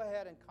go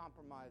ahead and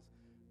compromise.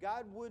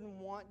 God wouldn't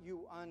want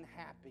you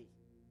unhappy.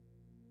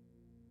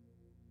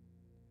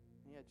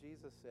 And yet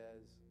Jesus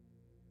says,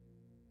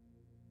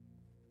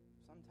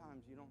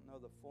 sometimes you don't know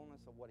the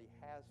fullness of what he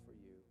has for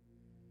you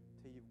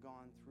till you've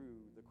gone through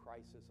the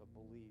crisis of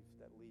belief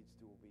that leads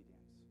to obedience.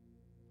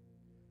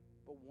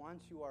 But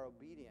once you are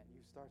obedient,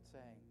 you start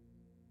saying,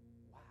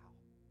 wow,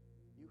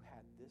 you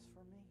had this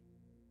for me?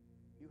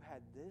 You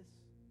had this?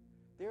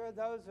 There are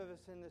those of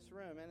us in this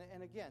room,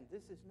 and again,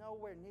 this is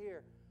nowhere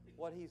near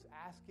what he's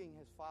asking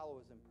his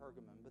followers in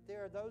Pergamum, but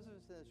there are those of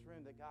us in this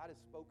room that God has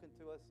spoken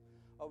to us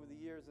over the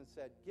years and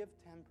said, give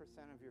 10%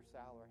 of your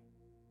salary.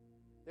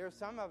 There are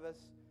some of us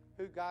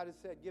who God has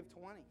said, give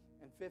 20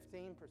 and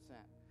 15%.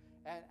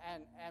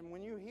 And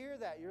when you hear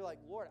that, you're like,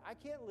 Lord, I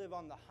can't live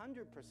on the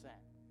 100%.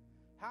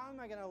 How am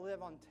I going to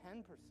live on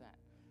 10%?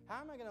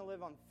 How am I going to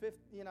live on 50,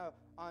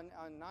 on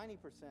 90%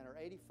 or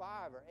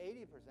 85 or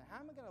 80%? How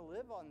am I going to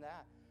live on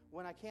that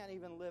when I can't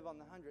even live on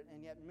the 100.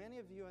 And yet many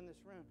of you in this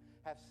room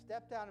have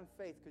stepped out in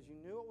faith because you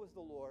knew it was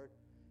the Lord,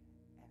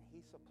 and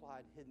He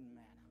supplied hidden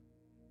manna.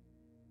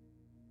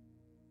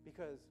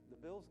 Because the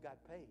bills got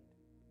paid.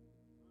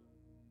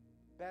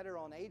 Better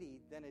on 80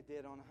 than it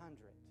did on 100.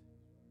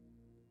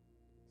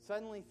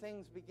 Suddenly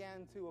things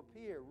began to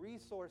appear.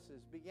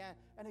 Resources began.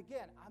 And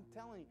again, I'm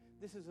telling you,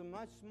 this is a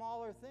much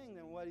smaller thing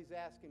than what he's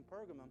asking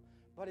Pergamum.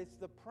 But it's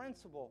the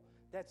principle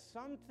that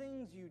some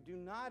things you do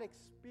not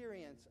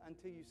experience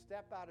until you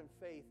step out in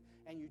faith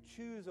and you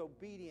choose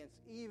obedience,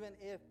 even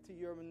if to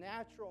your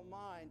natural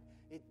mind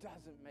it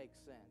doesn't make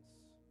sense.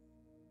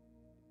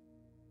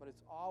 But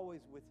it's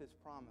always with His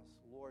promise.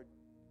 Lord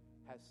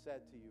has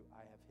said to you,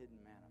 I have hidden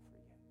manna for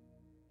you.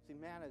 See,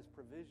 manna is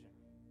provision.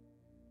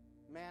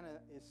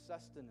 Manna is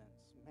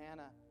sustenance.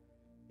 Manna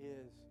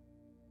is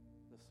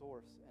the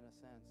source, in a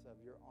sense, of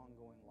your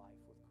ongoing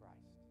life with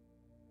Christ.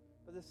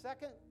 But the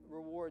second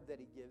reward that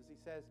He gives, He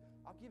says,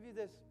 I'll give you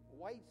this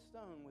white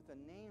stone with a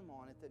name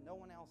on it that no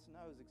one else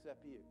knows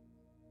except you.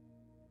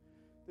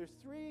 There's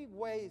three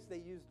ways they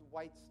used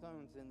white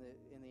stones in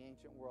the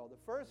ancient world.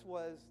 The first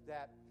was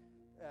that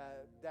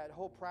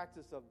whole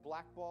practice of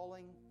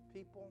blackballing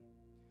people.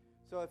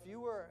 So if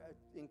you were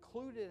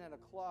included in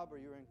a club or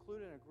you were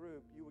included in a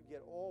group, you would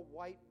get all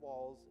white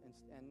balls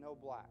and no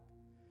black.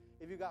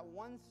 If you got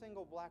one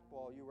single black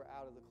ball, you were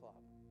out of the club.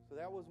 So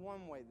that was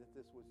one way that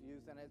this was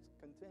used, and it's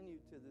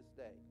continued to this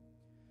day.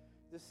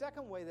 The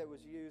second way that was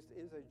used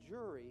is a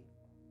jury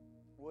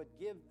would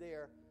give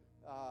their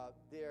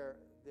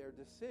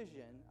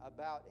decision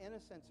about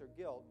innocence or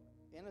guilt.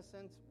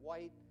 Innocence,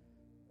 white,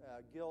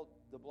 guilt,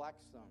 the black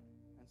stone.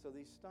 And so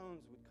these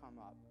stones would come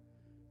up.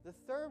 The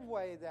third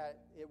way that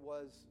it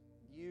was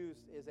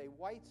used is a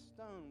white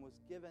stone was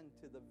given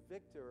to the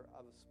victor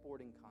of a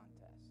sporting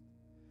contest.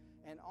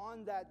 And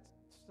on that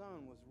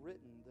stone was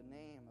written the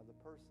name of the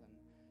person,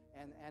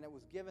 and it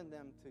was given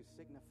them to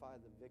signify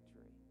the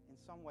victory. In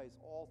some ways,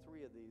 all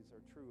three of these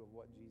are true of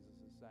what Jesus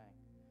is saying.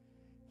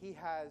 He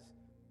has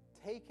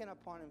taken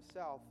upon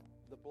Himself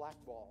the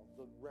blackball,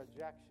 the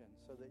rejection,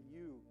 so that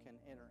you can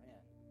enter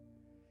in.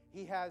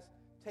 He has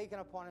taken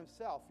upon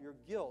Himself your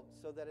guilt,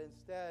 so that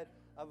instead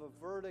of a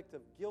verdict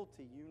of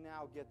guilty, you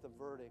now get the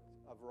verdict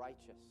of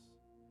righteous.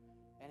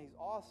 And He's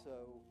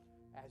also,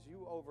 as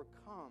you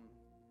overcome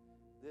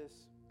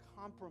this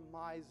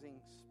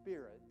compromising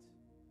spirit,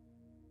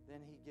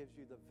 then He gives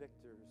you the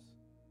victor's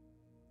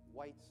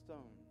white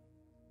stone.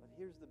 But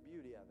here's the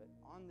beauty of it.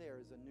 On there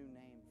is a new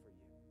name for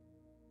you.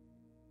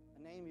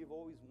 A name you've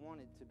always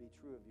wanted to be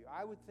true of you.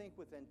 I would think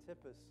with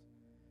Antipas,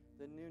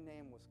 the new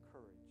name was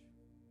courage.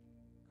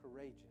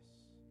 Courageous.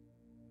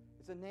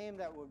 It's a name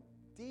that would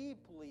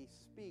deeply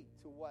speak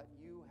to what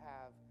you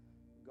have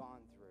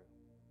gone through.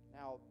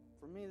 Now,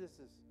 for me, this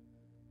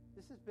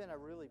has been a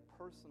really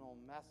personal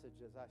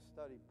message as I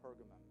studied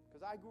Pergamum.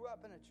 Because I grew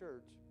up in a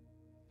church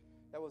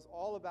that was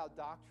all about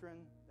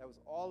doctrine, that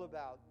was all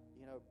about,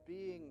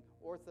 being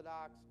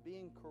orthodox,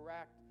 being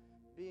correct,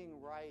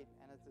 being right,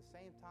 and at the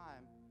same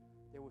time,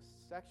 there was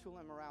sexual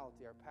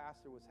immorality. Our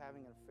pastor was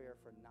having an affair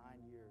for 9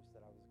 years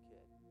that I was a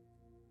kid.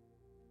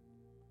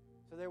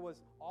 So there was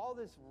all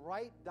this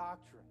right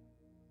doctrine,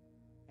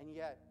 and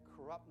yet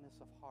corruptness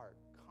of heart,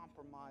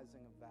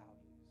 compromising of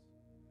values.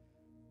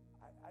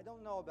 I don't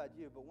know about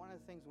you, but one of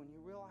the things when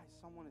you realize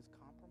someone is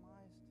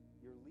compromised,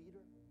 your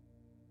leader,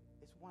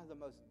 it's one of the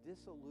most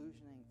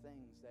disillusioning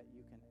things that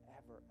you can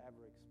ever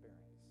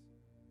experience.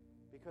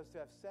 Because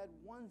to have said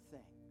one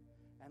thing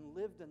and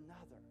lived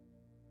another,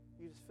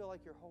 you just feel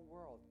like your whole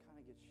world kind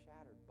of gets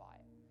shattered by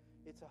it.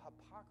 It's a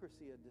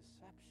hypocrisy, a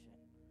deception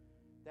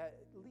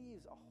that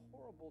leaves a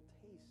horrible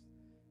taste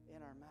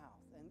in our mouth.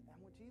 And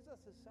what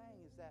Jesus is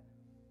saying is that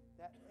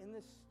in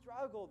this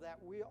struggle that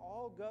we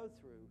all go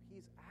through,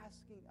 He's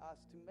asking us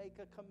to make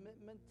a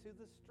commitment to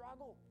the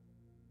struggle.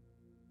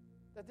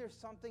 That there's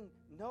something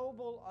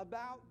noble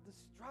about the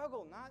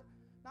struggle,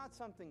 not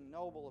something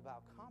noble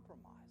about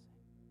compromising.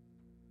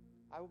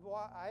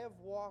 I have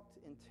walked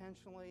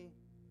intentionally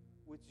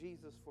with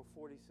Jesus for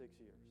 46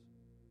 years.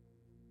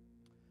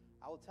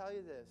 I will tell you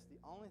this, the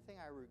only thing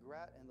I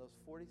regret in those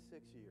 46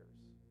 years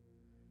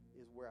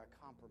is where I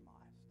compromised.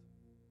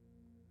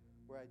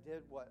 Where I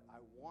did what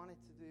I wanted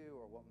to do,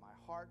 or what my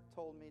heart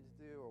told me to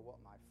do, or what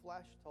my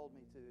flesh told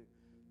me to do.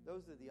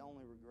 Those are the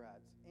only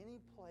regrets. Any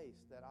place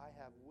that I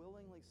have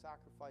willingly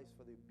sacrificed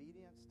for the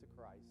obedience to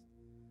Christ,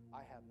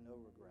 I have no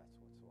regrets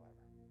whatsoever.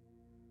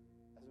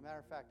 As a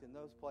matter of fact, in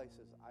those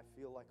places, I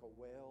feel like a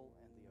whale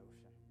in the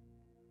ocean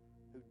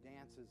who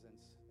dances and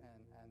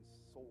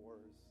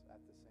soars at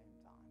the same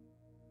time.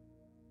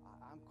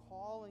 I'm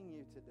calling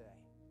you today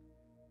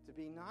to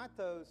be not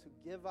those who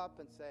give up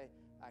and say,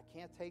 I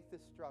can't take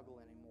this struggle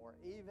anymore,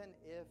 even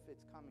if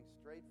it's coming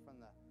straight from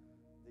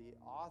the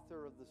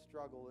author of the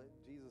struggle,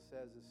 Jesus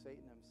says, is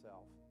Satan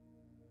himself.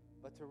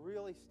 But to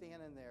really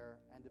stand in there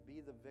and to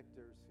be the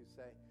victors who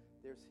say,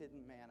 there's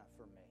hidden manna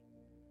for me.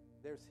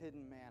 There's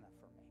hidden manna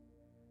for me.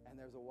 And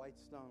there's a white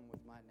stone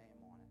with my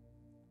name on it.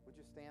 Would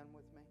you stand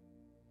with me?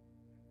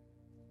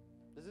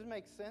 Does this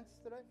make sense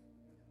today?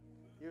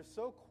 You're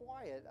so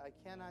quiet, I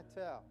cannot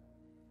tell.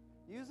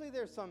 Usually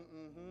there's some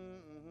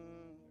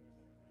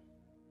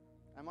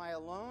Am I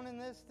alone in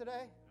this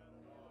today?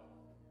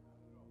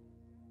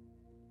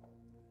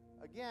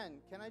 Again,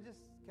 can I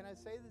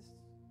say this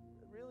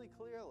really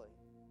clearly?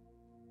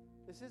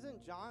 This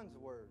isn't John's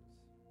words.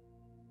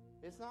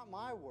 It's not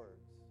my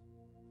words.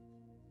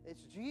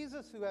 It's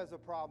Jesus who has a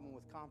problem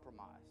with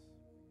compromise.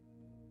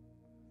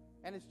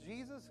 And it's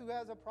Jesus who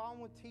has a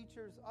problem with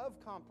teachers of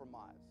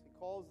compromise. He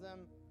calls them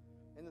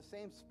in the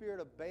same spirit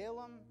of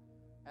Balaam,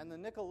 and the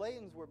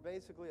Nicolaitans were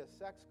basically a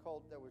sex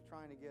cult that was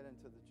trying to get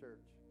into the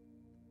church.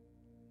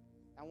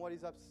 And what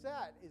he's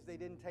upset is they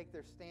didn't take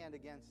their stand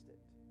against it.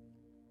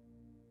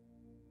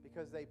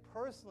 Because they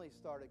personally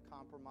started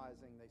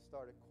compromising, they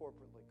started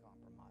corporately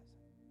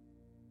compromising.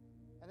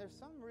 And there's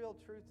some real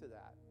truth to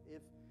that.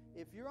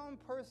 If your own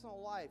personal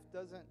life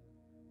doesn't,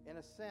 in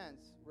a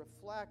sense,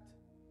 reflect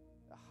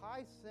a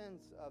high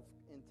sense of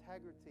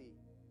integrity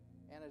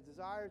and a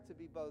desire to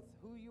be both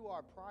who you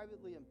are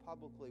privately and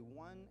publicly,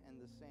 one and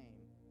the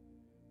same,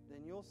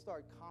 then you'll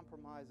start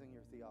compromising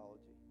your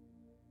theology.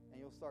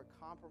 And you'll start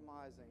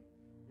compromising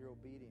your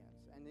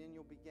obedience. And then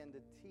you'll begin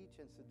to teach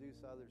and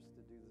seduce others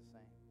to do the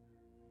same.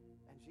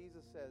 And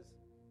Jesus says,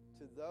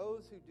 to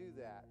those who do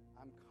that,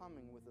 I'm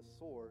coming with a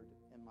sword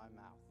in my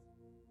mouth.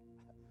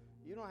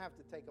 You don't have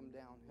to take them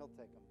down. He'll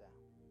take them down.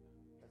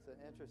 That's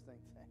an interesting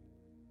thing.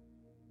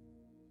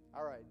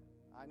 All right.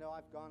 I know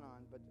I've gone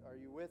on, but are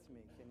you with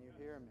me? Can you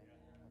hear me?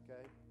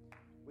 Okay.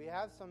 We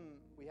have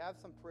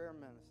some prayer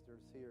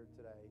ministers here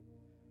today.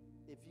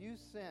 If you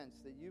sense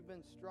that you've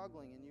been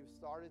struggling and you've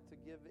started to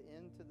give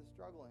in to the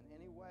struggle in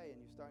any way, and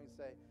you're starting to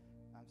say,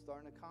 I'm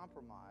starting to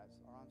compromise,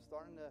 or I'm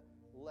starting to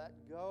let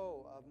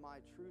go of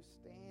my true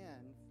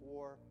stand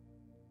for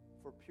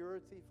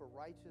purity, for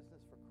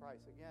righteousness, for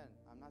Christ. Again,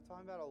 I'm not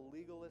talking about a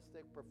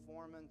legalistic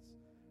performance,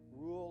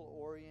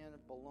 rule-oriented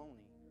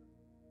baloney.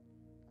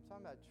 I'm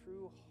talking about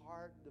true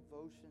heart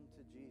devotion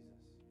to Jesus,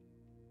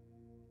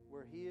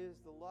 where He is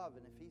the love.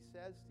 And if He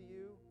says to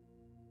you,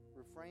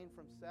 refrain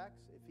from sex,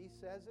 if He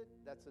says it,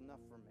 that's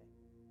enough for me.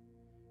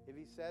 If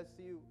He says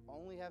to you,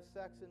 only have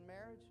sex in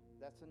marriage,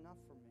 that's enough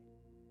for me.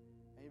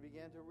 And you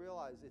begin to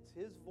realize it's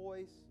His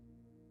voice,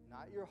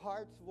 not your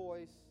heart's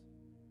voice,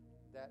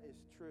 that is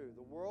true.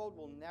 The world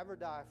will never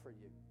die for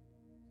you.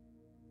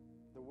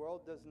 The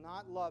world does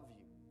not love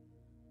you.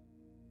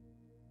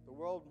 The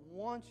world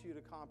wants you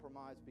to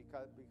compromise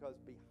because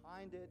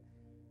behind it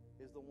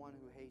is the one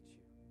who hates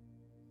you.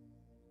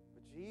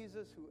 But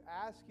Jesus, who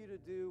asks you to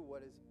do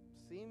what is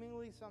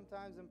seemingly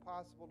sometimes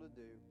impossible to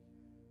do,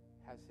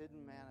 has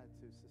hidden manna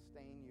to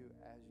sustain you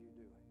as you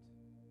do it.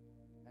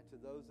 And to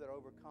those that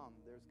overcome,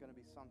 there's going to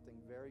be something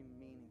very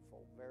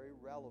meaningful, very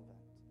relevant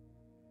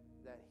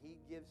that He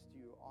gives to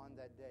you on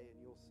that day, and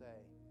you'll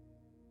say,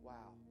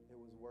 wow, it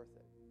was worth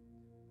it.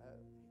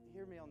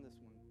 Hear me on this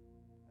one.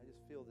 I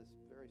just feel this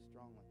very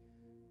strongly.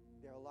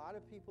 There are a lot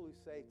of people who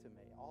say to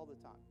me all the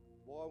time,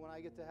 boy, when I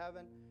get to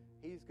heaven,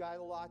 He's got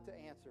a lot to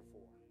answer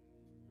for.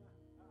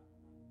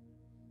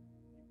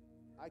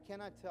 I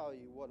cannot tell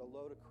you what a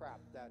load of crap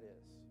that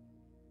is.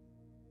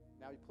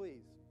 Now,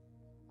 please,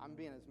 I'm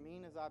being as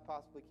mean as I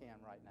possibly can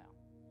right now.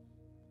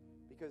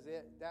 Because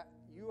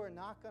you are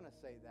not going to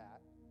say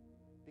that.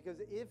 Because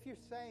if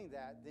you're saying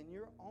that, then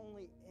you're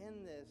only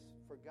in this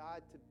for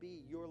God to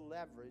be your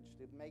leverage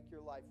to make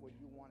your life what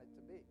you want it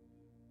to be.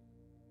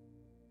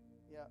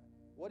 Yeah,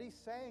 what He's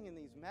saying in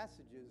these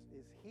messages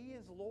is He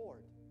is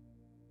Lord.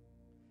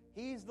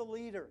 He's the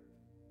leader.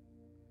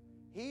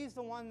 He's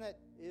the one that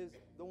is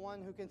the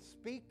one who can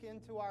speak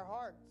into our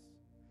hearts.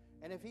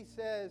 And if He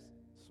says,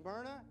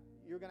 Smyrna,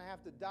 you're going to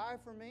have to die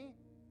for me,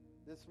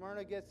 then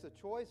Smyrna gets the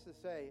choice to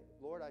say,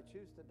 Lord, I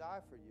choose to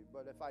die for you.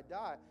 But if I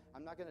die,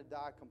 I'm not going to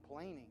die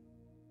complaining.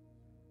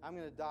 I'm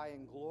going to die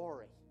in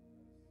glory.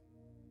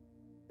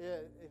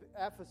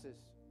 Ephesus,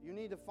 you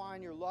need to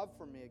find your love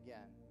for me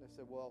again. They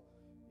said, well,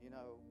 you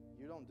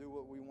don't do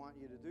what we want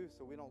you to do,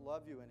 so we don't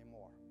love you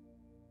anymore.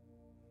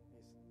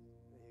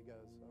 He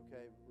goes,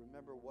 okay,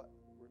 remember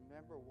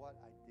what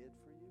I did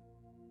for you?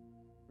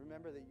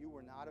 Remember that you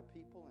were not a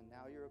people and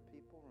now you're a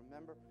people?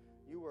 Remember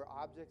you were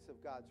objects of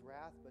God's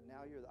wrath, but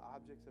now you're the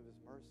objects of His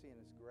mercy and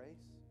His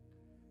grace?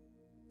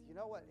 Do you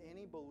know what?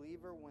 Any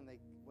believer, when they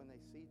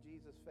see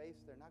Jesus' face,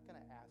 they're not going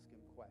to ask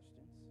Him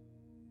questions.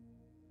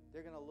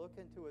 They're going to look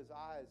into His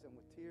eyes, and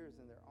with tears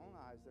in their own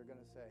eyes, they're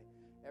going to say,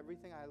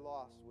 everything I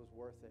lost was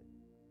worth it.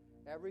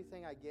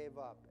 Everything I gave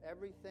up,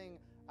 everything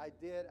I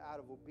did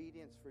out of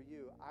obedience for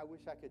you, I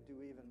wish I could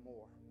do even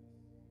more.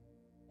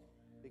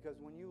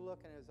 Because when you look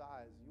in His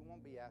eyes, you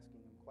won't be asking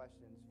Him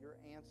questions. Your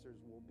answers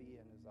will be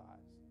in His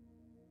eyes.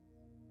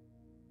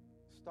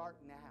 Start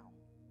now.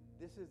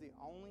 This is the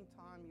only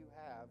time you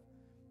have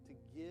to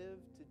give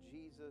to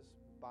Jesus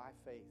by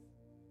faith.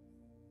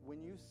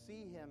 When you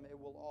see Him, it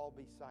will all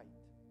be sight.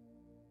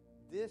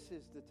 This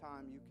is the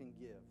time you can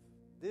give.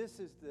 This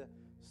is the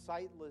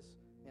sightless,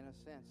 in a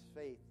sense,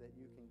 faith that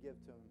you can give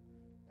to Him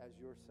as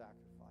your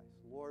sacrifice.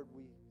 Lord,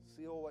 we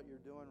seal what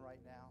You're doing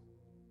right now.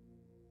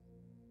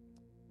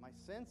 My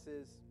sense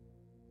is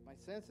My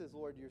sense is,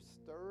 Lord, you're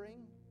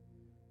stirring,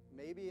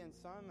 maybe in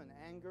some an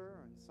anger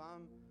and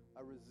some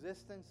a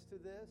resistance to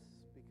this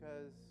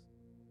because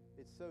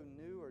it's so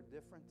new or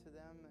different to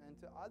them. And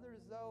to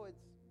others, though,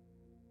 it's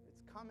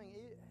coming,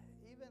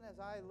 even as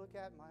I look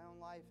at my own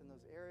life in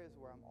those areas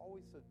where I'm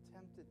always so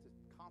tempted to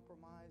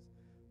compromise,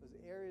 those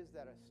areas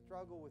that I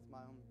struggle with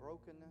my own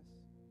brokenness.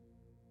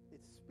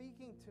 It's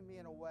speaking to me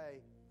in a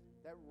way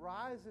that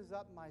rises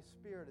up my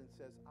spirit and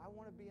says, I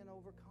want to be an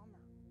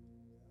overcomer.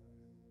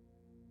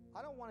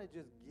 I don't want to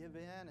just give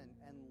in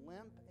and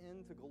limp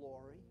into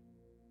glory.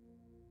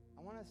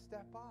 I want to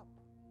step up.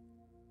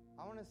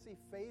 I want to see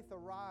faith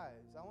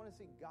arise. I want to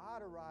see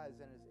God arise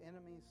and his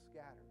enemies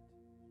scattered.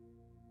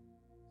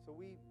 So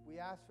we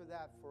ask for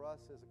that for us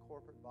as a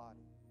corporate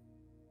body.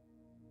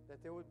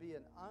 That there would be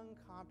an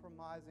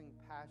uncompromising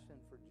passion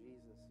for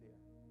Jesus here.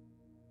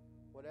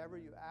 Whatever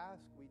you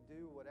ask, we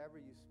do. Whatever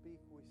you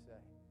speak, we say.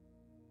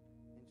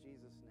 In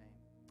Jesus' name,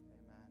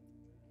 amen.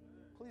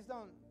 Please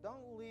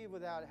don't leave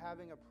without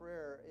having a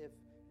prayer. If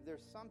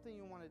there's something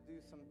you want to do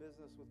some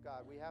business with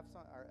God, we have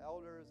our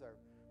elders, our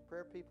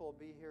prayer people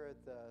will be here at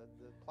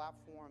the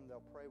platform.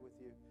 They'll pray with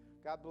you.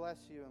 God bless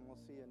you, and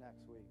we'll see you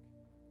next week.